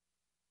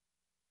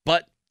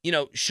 But,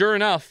 sure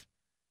enough,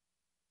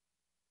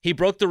 he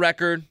broke the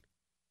record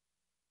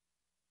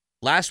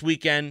last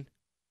weekend,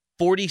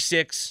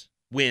 46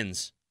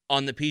 wins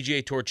on the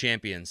PGA Tour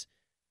Champions.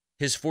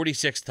 His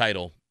 46th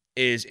title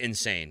is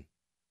insane.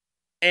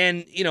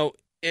 And,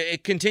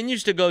 it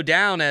continues to go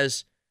down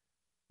as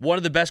one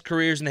of the best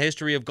careers in the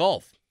history of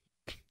golf.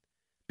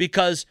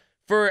 Because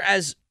for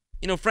as,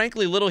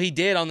 frankly, little he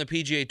did on the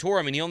PGA Tour,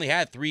 I mean, he only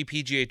had 3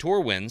 PGA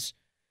Tour wins,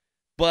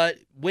 but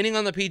winning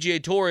on the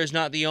PGA Tour is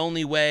not the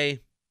only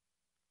way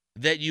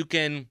that you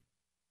can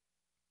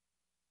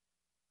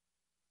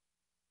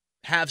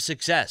have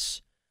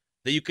success,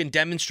 that you can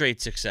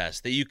demonstrate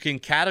success, that you can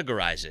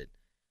categorize it.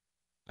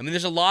 I mean,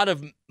 there's a lot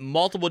of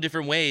multiple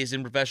different ways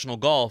in professional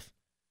golf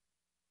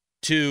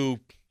to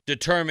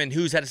determine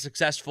who's had a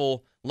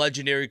successful,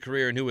 legendary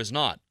career and who has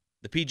not.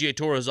 The PGA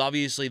Tour is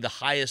obviously the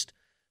highest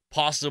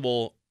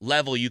possible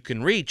level you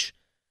can reach.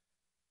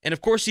 And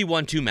of course, he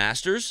won 2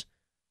 Masters.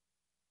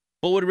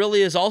 But what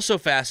really is also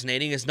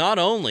fascinating is not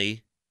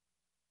only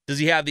does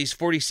he have these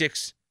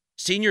 46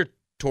 Senior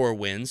Tour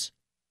wins,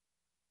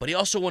 but he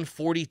also won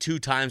 42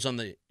 times on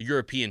the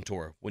European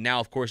Tour, what now,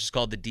 of course, is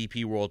called the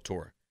DP World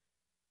Tour.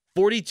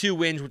 42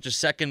 wins, which is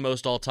second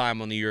most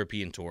all-time on the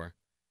European Tour.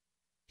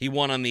 He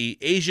won on the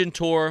Asian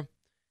Tour.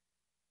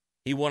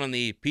 He won on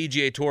the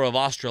PGA Tour of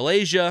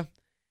Australasia.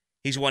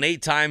 He's won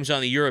 8 times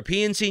on the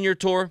European Senior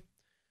Tour.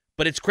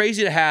 But it's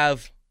crazy to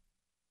have,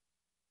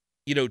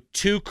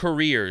 2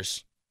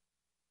 careers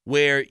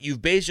where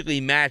you've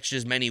basically matched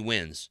as many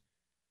wins.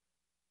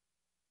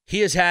 He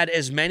has had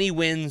as many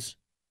wins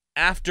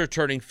after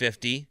turning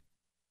 50,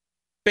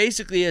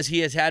 basically as he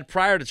has had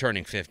prior to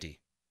turning 50.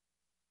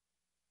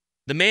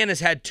 The man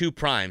has had 2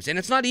 primes, and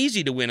it's not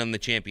easy to win on the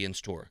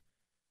Champions Tour.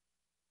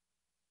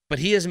 But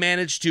he has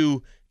managed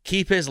to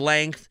keep his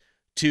length,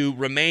 to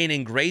remain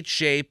in great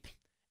shape,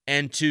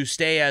 and to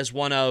stay as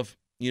one of,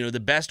 the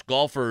best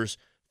golfers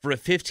for a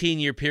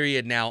 15-year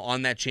period now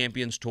on that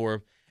Champions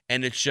Tour.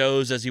 And it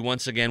shows as he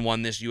once again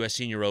won this U.S.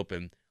 Senior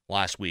Open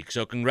last week.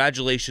 So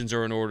congratulations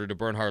are in order to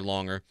Bernhard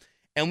Langer.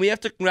 And we have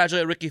to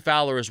congratulate Ricky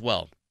Fowler as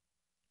well.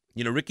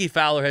 Ricky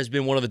Fowler has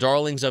been one of the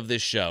darlings of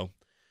this show.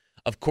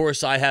 Of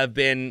course, I have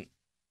been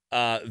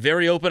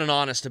very open and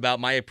honest about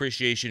my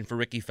appreciation for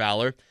Ricky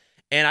Fowler.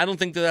 And I don't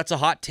think that that's a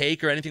hot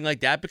take or anything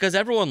like that, because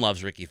everyone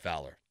loves Ricky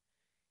Fowler.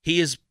 He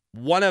is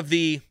one of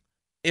the,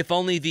 if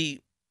only the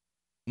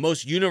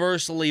most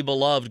universally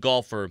beloved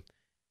golfer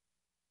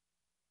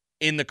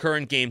in the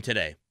current game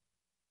today.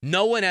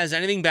 No one has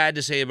anything bad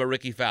to say about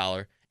Ricky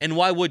Fowler, and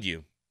why would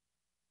you?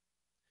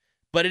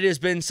 But it has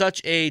been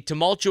such a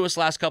tumultuous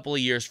last couple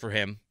of years for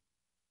him.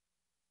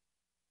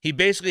 He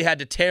basically had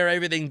to tear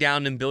everything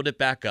down and build it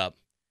back up.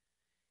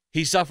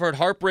 He suffered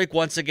heartbreak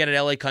once again at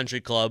LA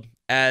Country Club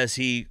as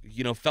he,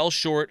 fell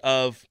short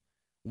of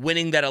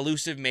winning that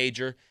elusive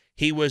major.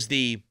 He was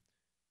the,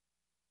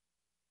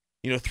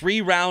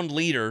 3-round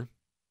leader,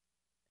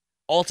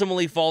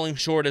 ultimately falling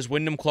short as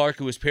Wyndham Clark,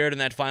 who was paired in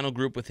that final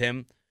group with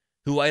him,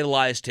 who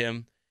idolized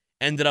him,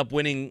 ended up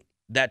winning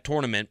that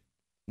tournament,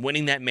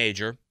 winning that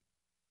major.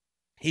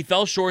 He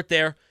fell short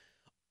there,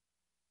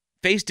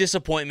 faced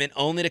disappointment,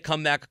 only to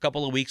come back a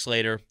couple of weeks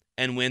later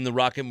and win the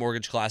Rocket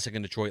Mortgage Classic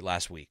in Detroit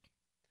last week.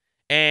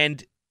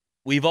 And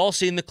we've all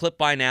seen the clip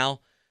by now,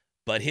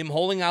 but him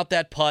holding out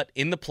that putt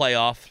in the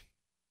playoff,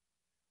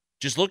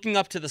 just looking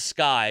up to the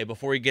sky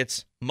before he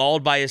gets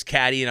mauled by his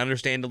caddy, and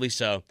understandably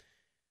so.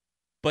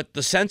 But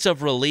the sense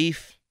of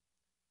relief,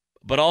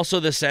 but also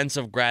the sense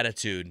of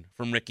gratitude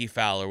from Ricky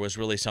Fowler was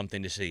really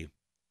something to see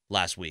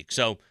last week.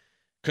 So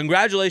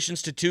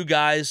congratulations to 2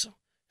 guys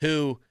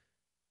who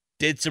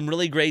did some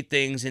really great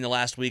things in the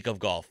last week of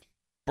golf.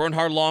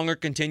 Bernhard Langer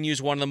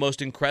continues one of the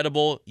most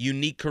incredible,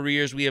 unique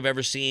careers we have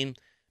ever seen,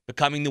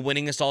 becoming the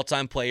winningest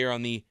all-time player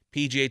on the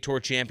PGA Tour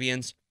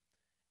Champions.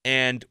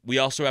 And we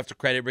also have to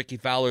credit Ricky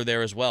Fowler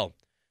there as well,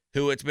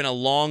 who it's been a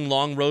long,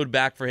 long road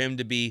back for him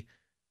to be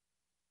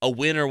a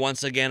winner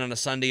once again on a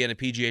Sunday in a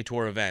PGA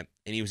Tour event,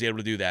 and he was able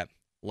to do that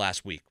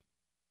last week.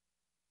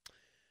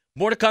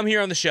 More to come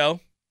here on the show,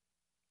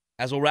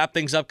 as we'll wrap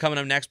things up coming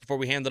up next before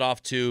we hand it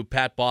off to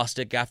Pat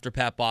Bostic. After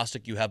Pat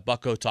Bostic, you have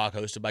Bucko Talk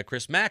hosted by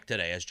Chris Mack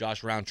today, as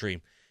Josh Roundtree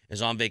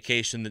is on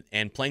vacation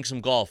and playing some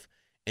golf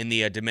in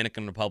the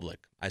Dominican Republic.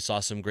 I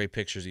saw some great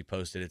pictures he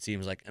posted. It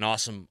seems like an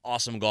awesome,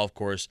 awesome golf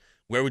course.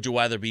 Where would you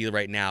rather be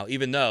right now,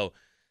 even though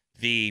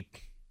the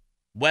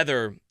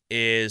weather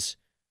is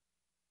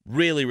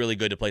really, really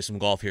good to play some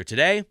golf here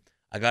today?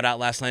 I got out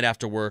last night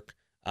after work.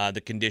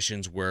 The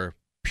conditions were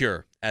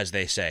pure, as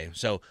they say.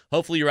 So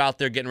hopefully you're out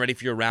there getting ready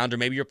for your round, or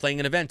maybe you're playing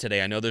an event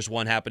today. I know there's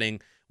one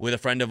happening with a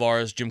friend of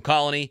ours, Jim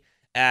Colony,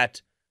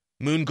 at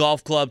Moon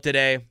Golf Club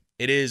today.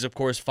 It is, of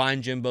course,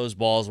 Find Jimbo's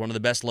Balls, one of the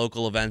best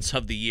local events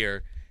of the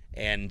year.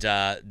 And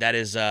that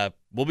is,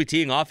 we'll be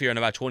teeing off here in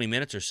about 20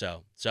 minutes or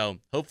so. So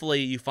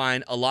hopefully you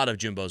find a lot of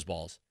Jimbo's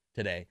Balls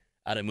today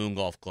out at Moon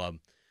Golf Club.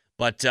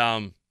 But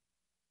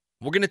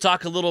we're going to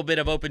talk a little bit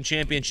of Open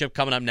Championship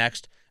coming up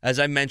next, as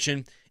I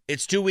mentioned,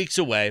 it's 2 weeks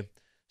away,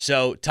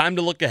 so time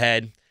to look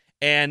ahead.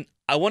 And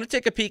I want to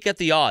take a peek at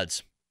the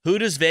odds. Who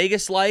does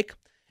Vegas like?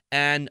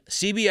 And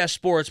CBS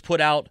Sports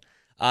put out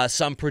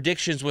some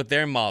predictions with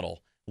their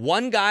model.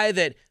 One guy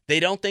that they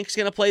don't think is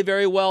going to play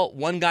very well,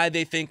 one guy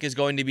they think is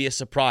going to be a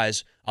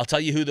surprise. I'll tell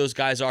you who those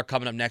guys are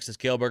coming up next. Is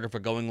Cale Berger for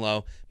Going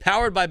Low,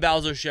 powered by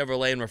Bowser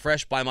Chevrolet and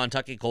refreshed by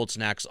Montucky Cold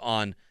Snacks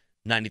on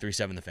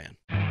 93.7 The Fan.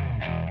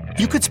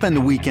 You could spend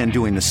the weekend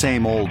doing the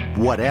same old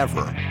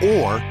whatever,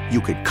 or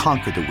you could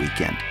conquer the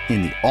weekend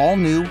in the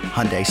all-new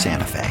Hyundai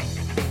Santa Fe.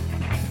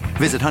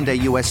 Visit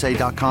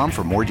HyundaiUSA.com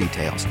for more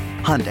details.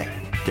 Hyundai,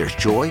 there's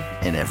joy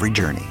in every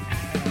journey.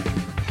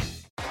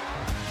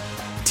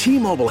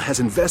 T-Mobile has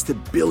invested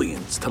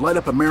billions to light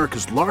up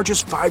America's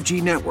largest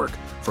 5G network,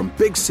 from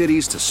big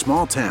cities to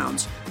small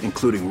towns,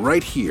 including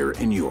right here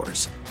in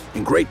yours.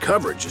 And great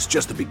coverage is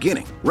just the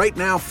beginning. Right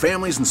now,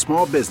 families and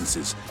small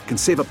businesses can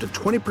save up to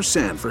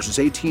 20% versus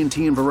AT&T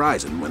and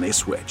Verizon when they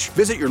switch.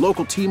 Visit your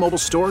local T-Mobile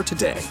store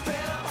today.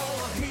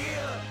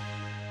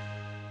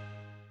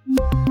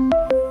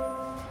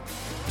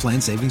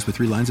 Plan savings with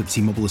 3 lines of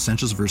T-Mobile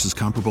Essentials versus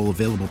comparable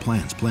available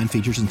plans. Plan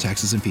features and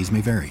taxes and fees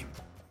may vary.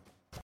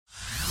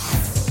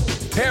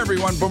 Hey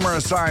everyone, Boomer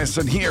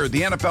Esiason here.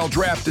 The NFL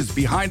Draft is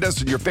behind us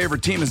and your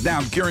favorite team is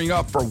now gearing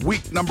up for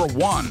week number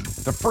 1.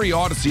 The free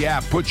Odyssey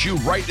app puts you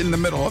right in the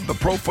middle of the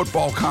pro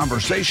football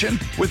conversation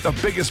with the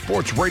biggest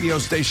sports radio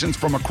stations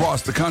from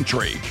across the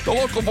country. The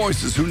local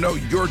voices who know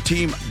your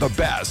team the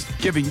best,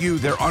 giving you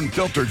their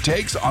unfiltered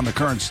takes on the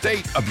current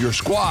state of your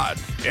squad.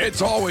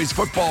 It's always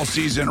football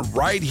season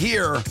right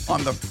here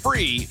on the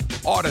free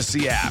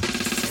Odyssey app.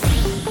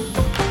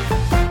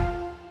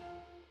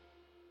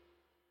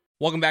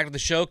 Welcome back to the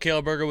show.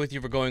 Cale Berger with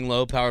you for Going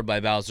Low, powered by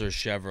Bowser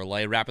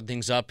Chevrolet. Wrapping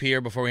things up here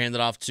before we hand it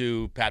off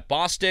to Pat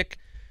Bostic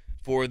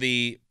for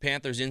the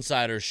Panthers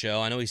Insider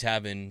Show. I know he's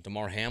having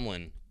Damar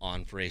Hamlin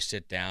on for a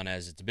sit-down,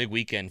 as it's a big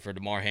weekend for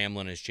Damar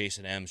Hamlin as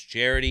Jason M's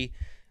charity.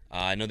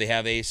 I know they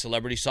have a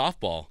celebrity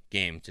softball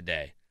game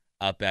today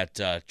up at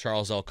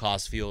Charles L.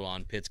 Koss Field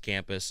on Pitt's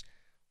campus.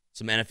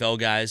 Some NFL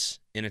guys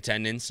in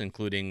attendance,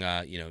 including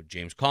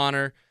James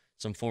Conner,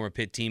 some former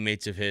Pitt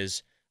teammates of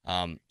his.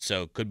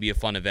 So could be a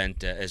fun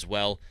event as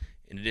well,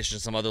 in addition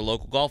to some other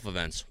local golf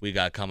events we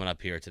got coming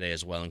up here today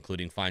as well,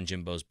 including Find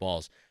Jimbo's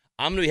Balls.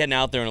 I'm going to be heading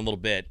out there in a little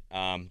bit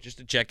just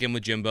to check in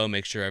with Jimbo,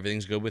 make sure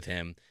everything's good with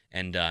him,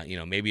 and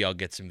maybe I'll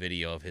get some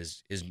video of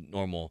his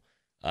normal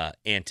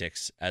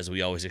antics, as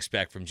we always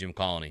expect from Jim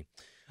Colony.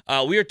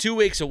 We are 2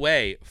 weeks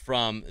away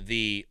from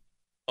the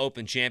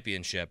Open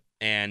Championship,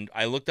 and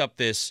I looked up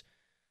this,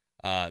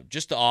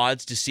 just the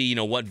odds to see,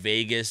 what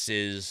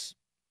Vegas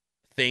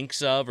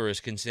thinks of or is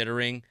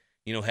considering,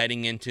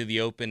 heading into the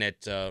Open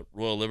at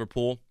Royal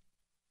Liverpool.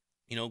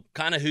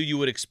 Kind of who you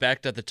would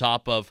expect at the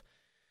top of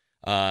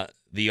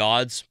the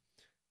odds.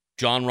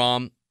 John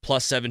Rahm,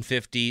 plus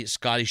 750.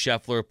 Scotty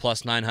Scheffler,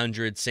 plus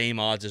 900. Same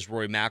odds as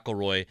Rory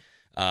McIlroy.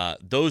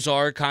 Those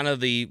are kind of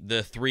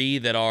the three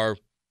that are,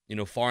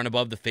 far and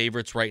above the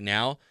favorites right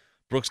now.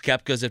 Brooks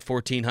Koepka's at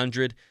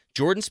 1,400.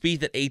 Jordan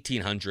Spieth at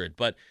 1,800.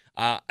 But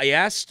I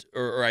asked,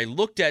 or I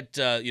looked at,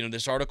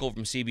 this article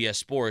from CBS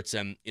Sports,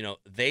 and,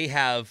 they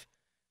have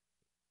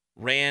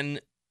ran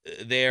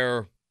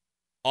their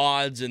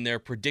odds and their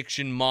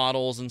prediction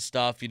models and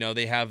stuff.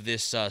 They have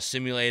this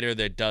simulator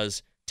that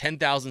does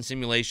 10,000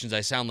 simulations.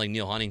 I sound like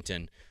Neil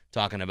Huntington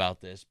talking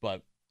about this,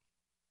 but,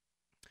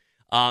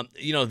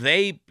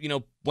 they,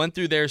 went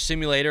through their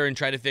simulator and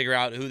tried to figure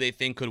out who they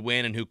think could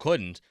win and who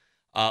couldn't.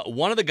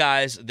 One of the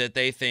guys that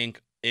they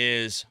think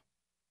is,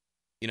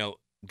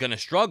 going to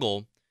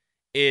struggle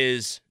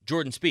is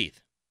Jordan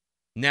Spieth.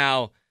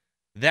 Now,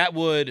 that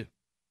would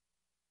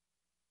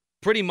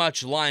pretty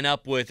much line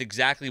up with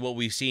exactly what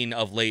we've seen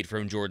of late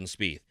from Jordan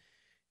Spieth.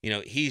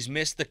 He's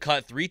missed the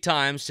cut 3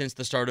 times since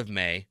the start of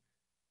May,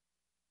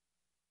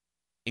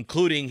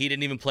 including he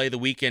didn't even play the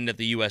weekend at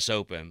the U.S.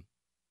 Open.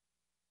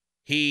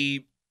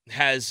 He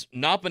has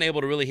not been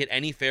able to really hit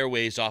any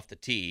fairways off the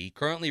tee. He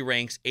currently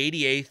ranks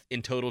 88th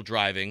in total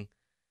driving,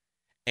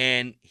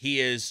 and he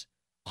is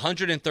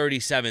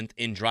 137th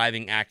in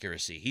driving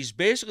accuracy. He's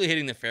basically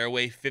hitting the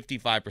fairway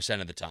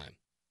 55% of the time.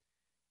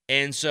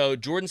 And so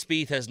Jordan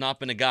Spieth has not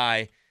been a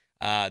guy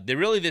that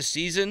really this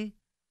season,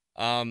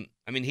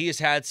 he has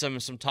had some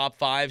top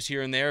fives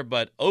here and there,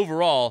 but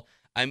overall,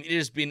 it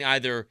has been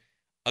either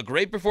a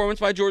great performance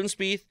by Jordan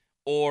Spieth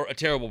or a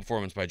terrible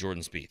performance by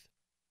Jordan Spieth.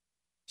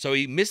 So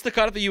he missed the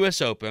cut at the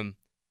U.S. Open,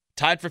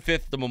 tied for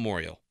 5th at the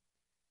Memorial.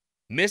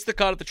 Missed the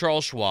cut at the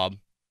Charles Schwab,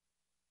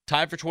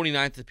 tied for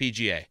 29th at the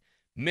PGA.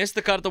 Missed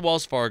the cut at the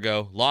Wells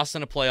Fargo, lost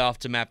in a playoff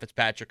to Matt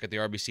Fitzpatrick at the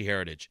RBC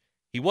Heritage.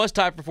 He was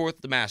tied for 4th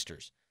at the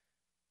Masters.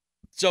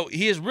 So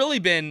he has really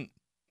been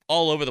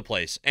all over the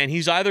place, and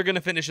he's either going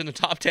to finish in the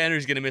top 10 or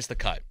he's going to miss the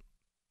cut.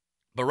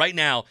 But right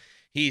now,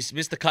 he's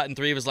missed the cut in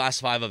 3 of his last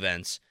 5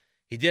 events.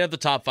 He did have the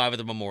top 5 at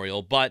the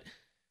Memorial, but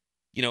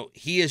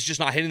he is just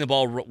not hitting the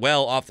ball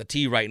well off the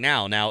tee right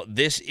now. Now,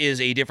 this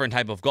is a different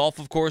type of golf,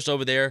 of course,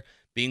 over there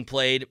being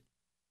played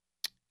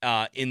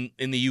in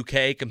the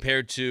UK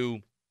compared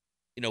to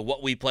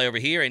what we play over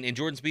here. And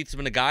Jordan Spieth's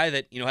been a guy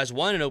that, has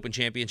won an Open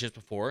Championship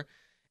before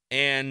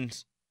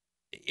and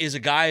is a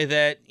guy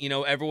that,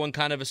 everyone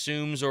kind of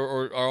assumes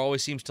or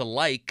always seems to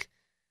like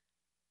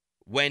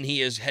when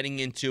he is heading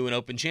into an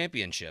Open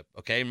Championship.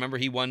 Okay, remember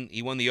he won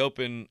the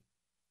Open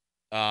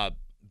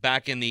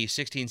back in the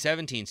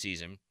 16-17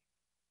 season.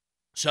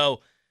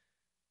 So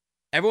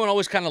everyone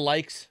always kind of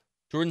likes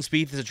Jordan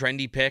Spieth as a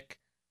trendy pick.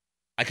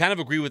 I kind of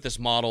agree with this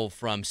model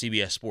from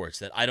CBS Sports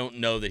that I don't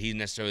know that he's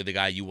necessarily the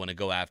guy you want to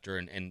go after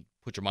and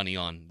put your money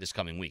on this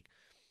coming week.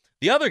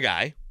 The other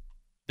guy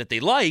that they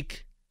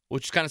like,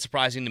 which is kind of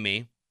surprising to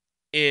me,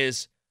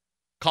 is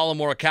Collin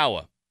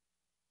Morikawa.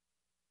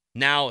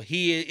 Now,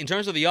 in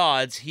terms of the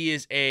odds, he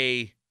is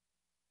a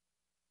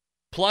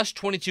plus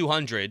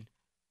 2,200,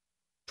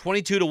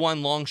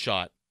 22-1 long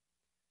shot.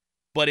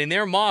 But in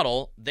their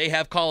model, they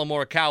have Collin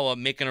Morikawa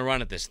making a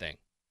run at this thing.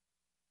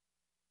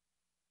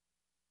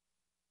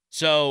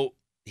 So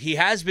he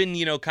has been,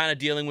 kind of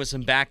dealing with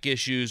some back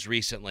issues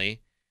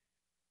recently.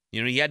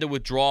 He had to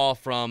withdraw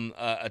from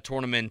a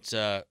tournament,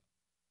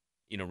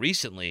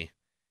 recently.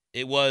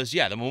 It was,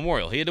 the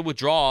Memorial. He had to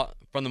withdraw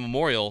from the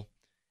Memorial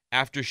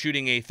after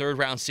shooting a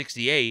third-round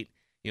 68.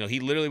 He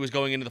literally was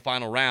going into the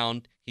final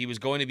round. He was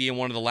going to be in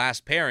one of the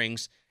last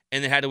pairings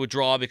and then had to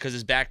withdraw because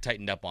his back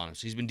tightened up on him.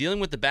 So he's been dealing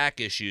with the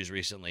back issues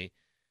recently.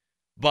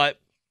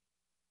 But,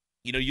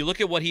 you look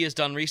at what he has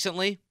done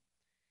recently.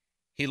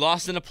 He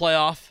lost in a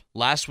playoff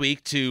last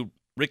week to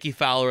Ricky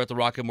Fowler at the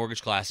Rocket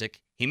Mortgage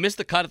Classic. He missed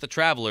the cut at the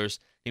Travelers.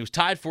 He was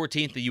tied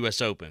 14th at the U.S.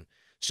 Open.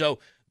 So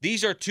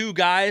these are two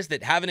guys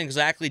that haven't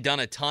exactly done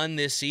a ton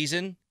this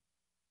season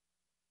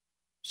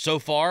so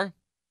far.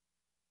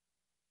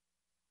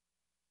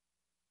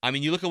 I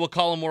mean, you look at what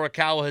Collin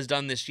Morikawa has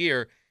done this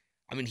year.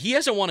 I mean, he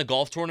hasn't won a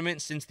golf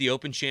tournament since the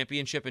Open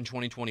Championship in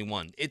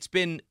 2021. It's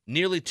been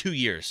nearly 2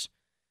 years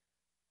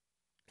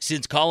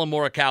since Collin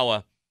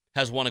Morikawa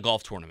has won a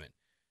golf tournament.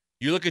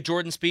 You look at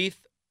Jordan Spieth,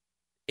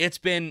 it's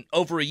been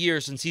over a year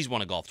since he's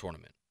won a golf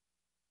tournament.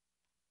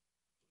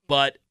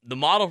 But the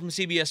model from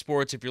CBS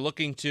Sports, if you're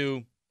looking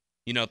to,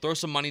 throw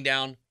some money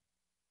down,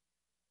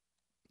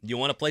 you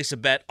want to place a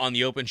bet on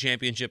the Open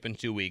Championship in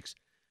 2 weeks,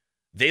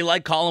 they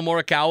like Collin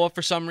Morikawa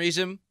for some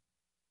reason.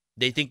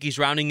 They think he's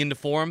rounding into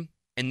form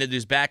and that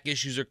his back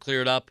issues are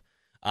cleared up.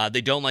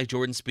 They don't like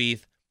Jordan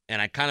Spieth,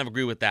 and I kind of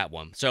agree with that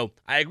one. So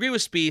I agree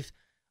with Spieth.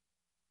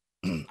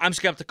 I'm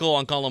skeptical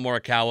on Collin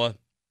Morikawa.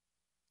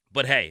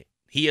 But hey,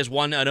 he has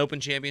won an Open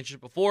Championship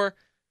before.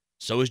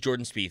 So is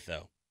Jordan Spieth,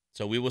 though.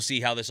 So we will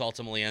see how this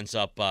ultimately ends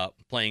up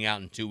playing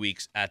out in 2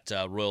 weeks at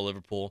Royal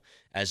Liverpool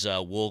as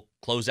we'll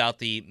close out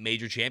the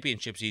major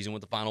championship season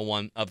with the final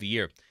one of the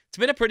year. It's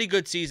been a pretty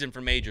good season for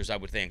majors, I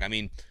would think. I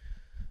mean,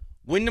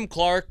 Wyndham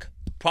Clark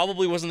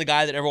probably wasn't the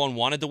guy that everyone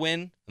wanted to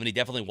win. I mean, he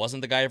definitely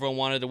wasn't the guy everyone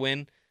wanted to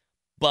win.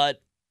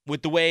 But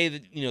with the way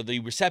that, the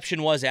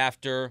reception was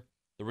after,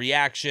 the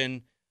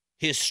reaction,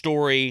 his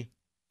story,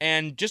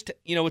 and just,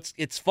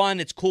 it's fun,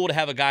 it's cool to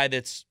have a guy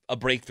that's a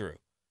breakthrough.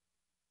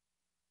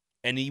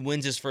 And he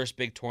wins his first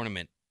big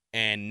tournament,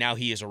 and now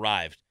he has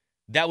arrived.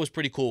 That was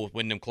pretty cool with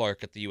Wyndham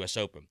Clark at the U.S.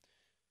 Open.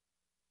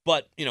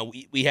 But,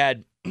 we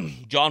had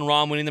John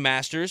Rahm winning the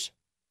Masters.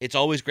 It's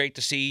always great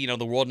to see,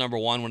 the world number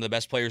one of the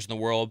best players in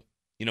the world,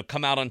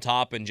 come out on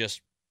top and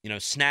just,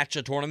 snatch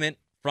a tournament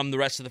from the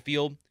rest of the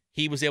field.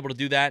 He was able to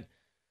do that.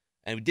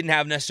 And we didn't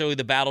have necessarily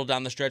the battle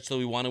down the stretch that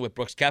we wanted with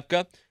Brooks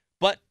Koepka.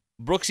 But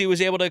Brooksy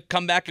was able to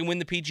come back and win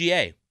the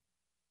PGA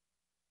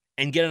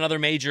and get another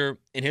major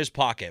in his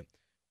pocket.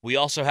 We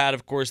also had,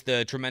 of course,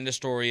 the tremendous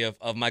story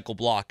of Michael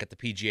Block at the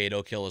PGA at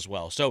Oak Hill as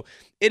well. So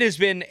it has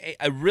been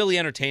a really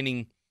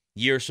entertaining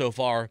year so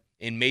far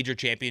in major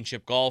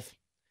championship golf.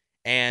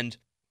 And,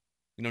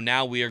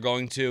 now we are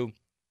going to,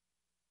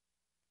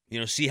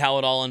 see how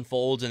it all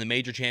unfolds and the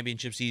major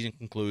championship season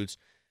concludes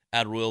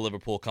at Royal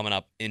Liverpool coming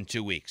up in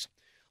 2 weeks.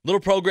 Little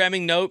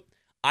programming note.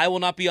 I will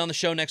not be on the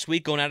show next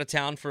week, going out of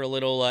town for a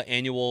little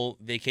annual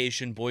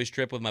vacation boys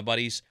trip with my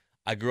buddies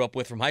I grew up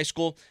with from high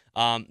school.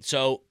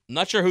 So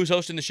not sure who's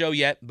hosting the show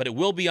yet, but it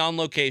will be on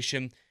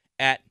location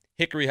at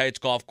Hickory Heights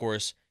Golf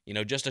Course,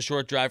 just a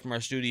short drive from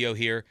our studio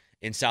here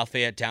in South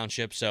Fayette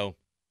Township. So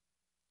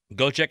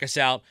go check us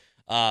out.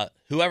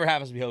 Whoever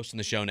happens to be hosting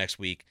the show next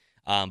week,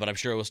 but I'm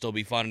sure it will still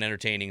be fun and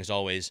entertaining as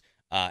always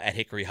at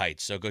Hickory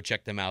Heights. So go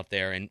check them out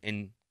there and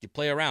you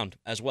play around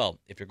as well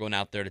if you're going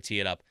out there to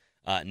tee it up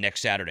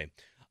next Saturday.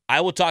 I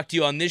will talk to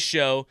you on this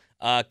show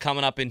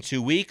coming up in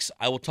 2 weeks.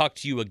 I will talk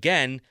to you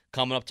again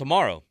coming up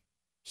tomorrow.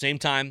 Same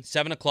time,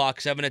 7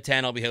 o'clock, 7 to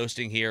 10, I'll be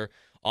hosting here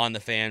on The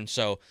Fan.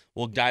 So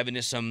we'll dive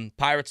into some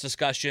Pirates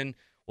discussion.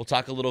 We'll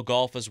talk a little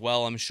golf as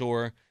well, I'm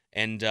sure.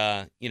 And,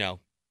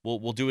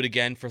 we'll do it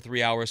again for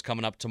 3 hours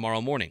coming up tomorrow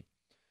morning.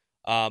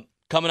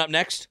 Coming up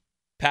next,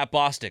 Pat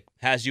Bostic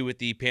has you with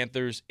the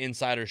Panthers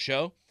Insider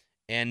Show.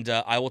 And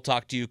I will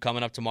talk to you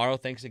coming up tomorrow.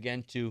 Thanks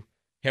again to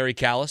Harry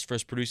Callis for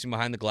his producing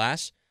behind the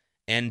glass.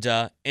 And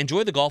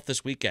enjoy the golf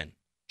this weekend.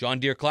 John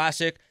Deere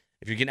Classic,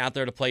 if you're getting out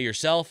there to play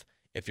yourself,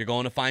 if you're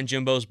going to find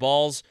Jimbo's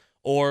balls,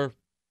 or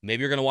maybe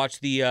you're going to watch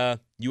the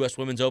U.S.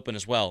 Women's Open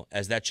as well,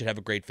 as that should have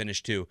a great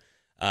finish too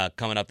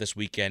coming up this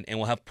weekend, and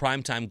we'll have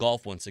primetime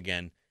golf once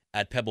again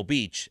at Pebble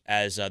Beach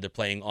as they're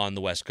playing on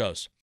the West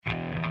Coast.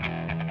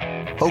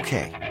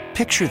 Okay,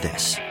 picture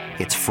this.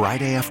 It's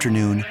Friday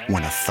afternoon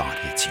when a thought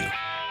hits you.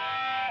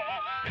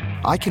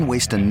 I can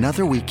waste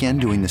another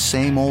weekend doing the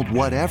same old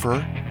whatever,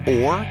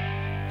 or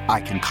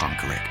I can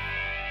conquer it.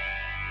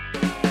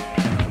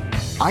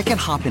 I can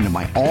hop into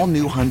my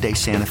all-new Hyundai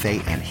Santa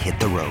Fe and hit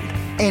the road.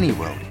 Any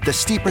road. The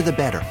steeper, the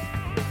better.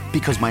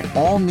 Because my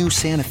all-new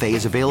Santa Fe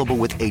is available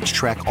with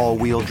H-Track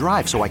all-wheel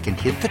drive, so I can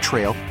hit the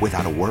trail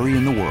without a worry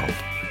in the world.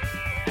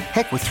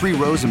 Heck, with 3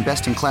 rows and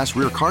best-in-class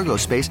rear cargo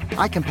space,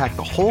 I can pack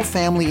the whole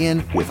family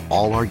in with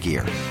all our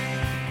gear.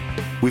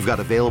 We've got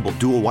available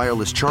dual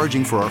wireless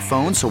charging for our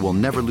phones, so we'll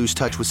never lose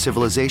touch with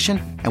civilization,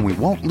 and we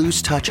won't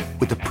lose touch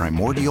with the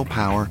primordial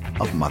power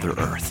of Mother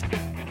Earth.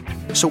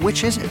 So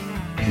which is it?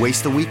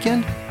 Waste the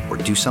weekend or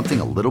do something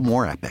a little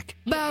more epic?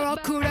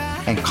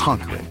 And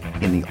conquer it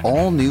in the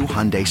all-new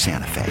Hyundai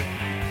Santa Fe.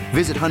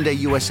 Visit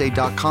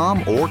HyundaiUSA.com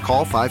or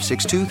call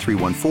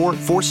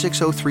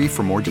 562-314-4603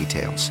 for more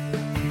details.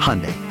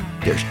 Hyundai,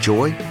 there's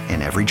joy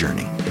in every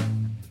journey.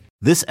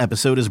 This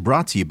episode is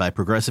brought to you by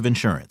Progressive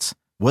Insurance.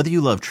 Whether you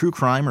love true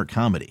crime or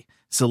comedy,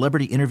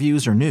 celebrity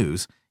interviews or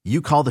news,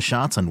 you call the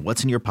shots on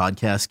what's in your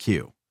podcast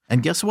queue.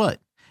 And guess what?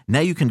 Now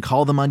you can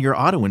call them on your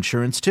auto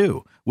insurance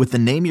too with the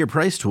Name Your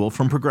Price tool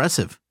from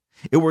Progressive.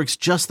 It works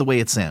just the way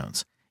it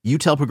sounds. You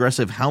tell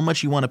Progressive how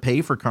much you want to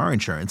pay for car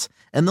insurance,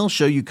 and they'll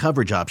show you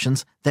coverage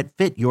options that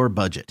fit your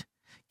budget.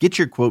 Get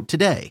your quote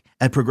today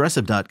at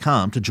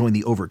Progressive.com to join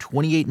the over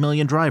 28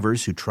 million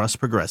drivers who trust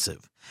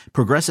Progressive.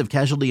 Progressive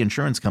Casualty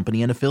Insurance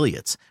Company and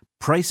Affiliates.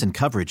 Price and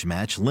coverage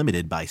match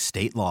limited by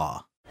state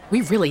law.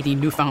 We really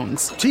need new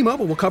phones.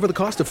 T-Mobile will cover the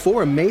cost of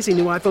 4 amazing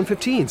new iPhone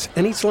 15s,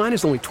 and each line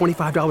is only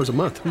 $25 a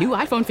month. New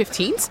iPhone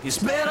 15s? It's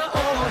better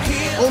over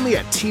here. Only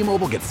at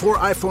T-Mobile, get 4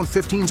 iPhone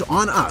 15s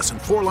on us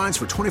and 4 lines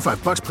for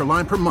 $25 per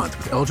line per month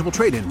with eligible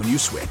trade-in when you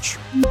switch.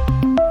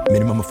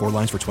 Minimum of 4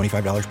 lines for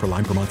 $25 per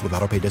line per month with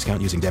autopay discount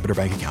using debit or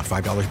bank account.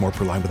 $5 more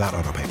per line without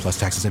autopay, plus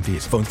taxes and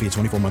fees. Phone fee at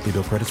 24 monthly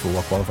bill credits for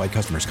well-qualified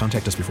customers.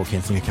 Contact us before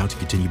canceling account to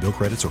continue bill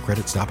credits or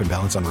credit stop and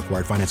balance on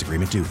required finance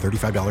agreement due.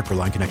 $35 per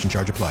line connection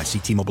charge applies. See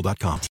T-Mobile.com.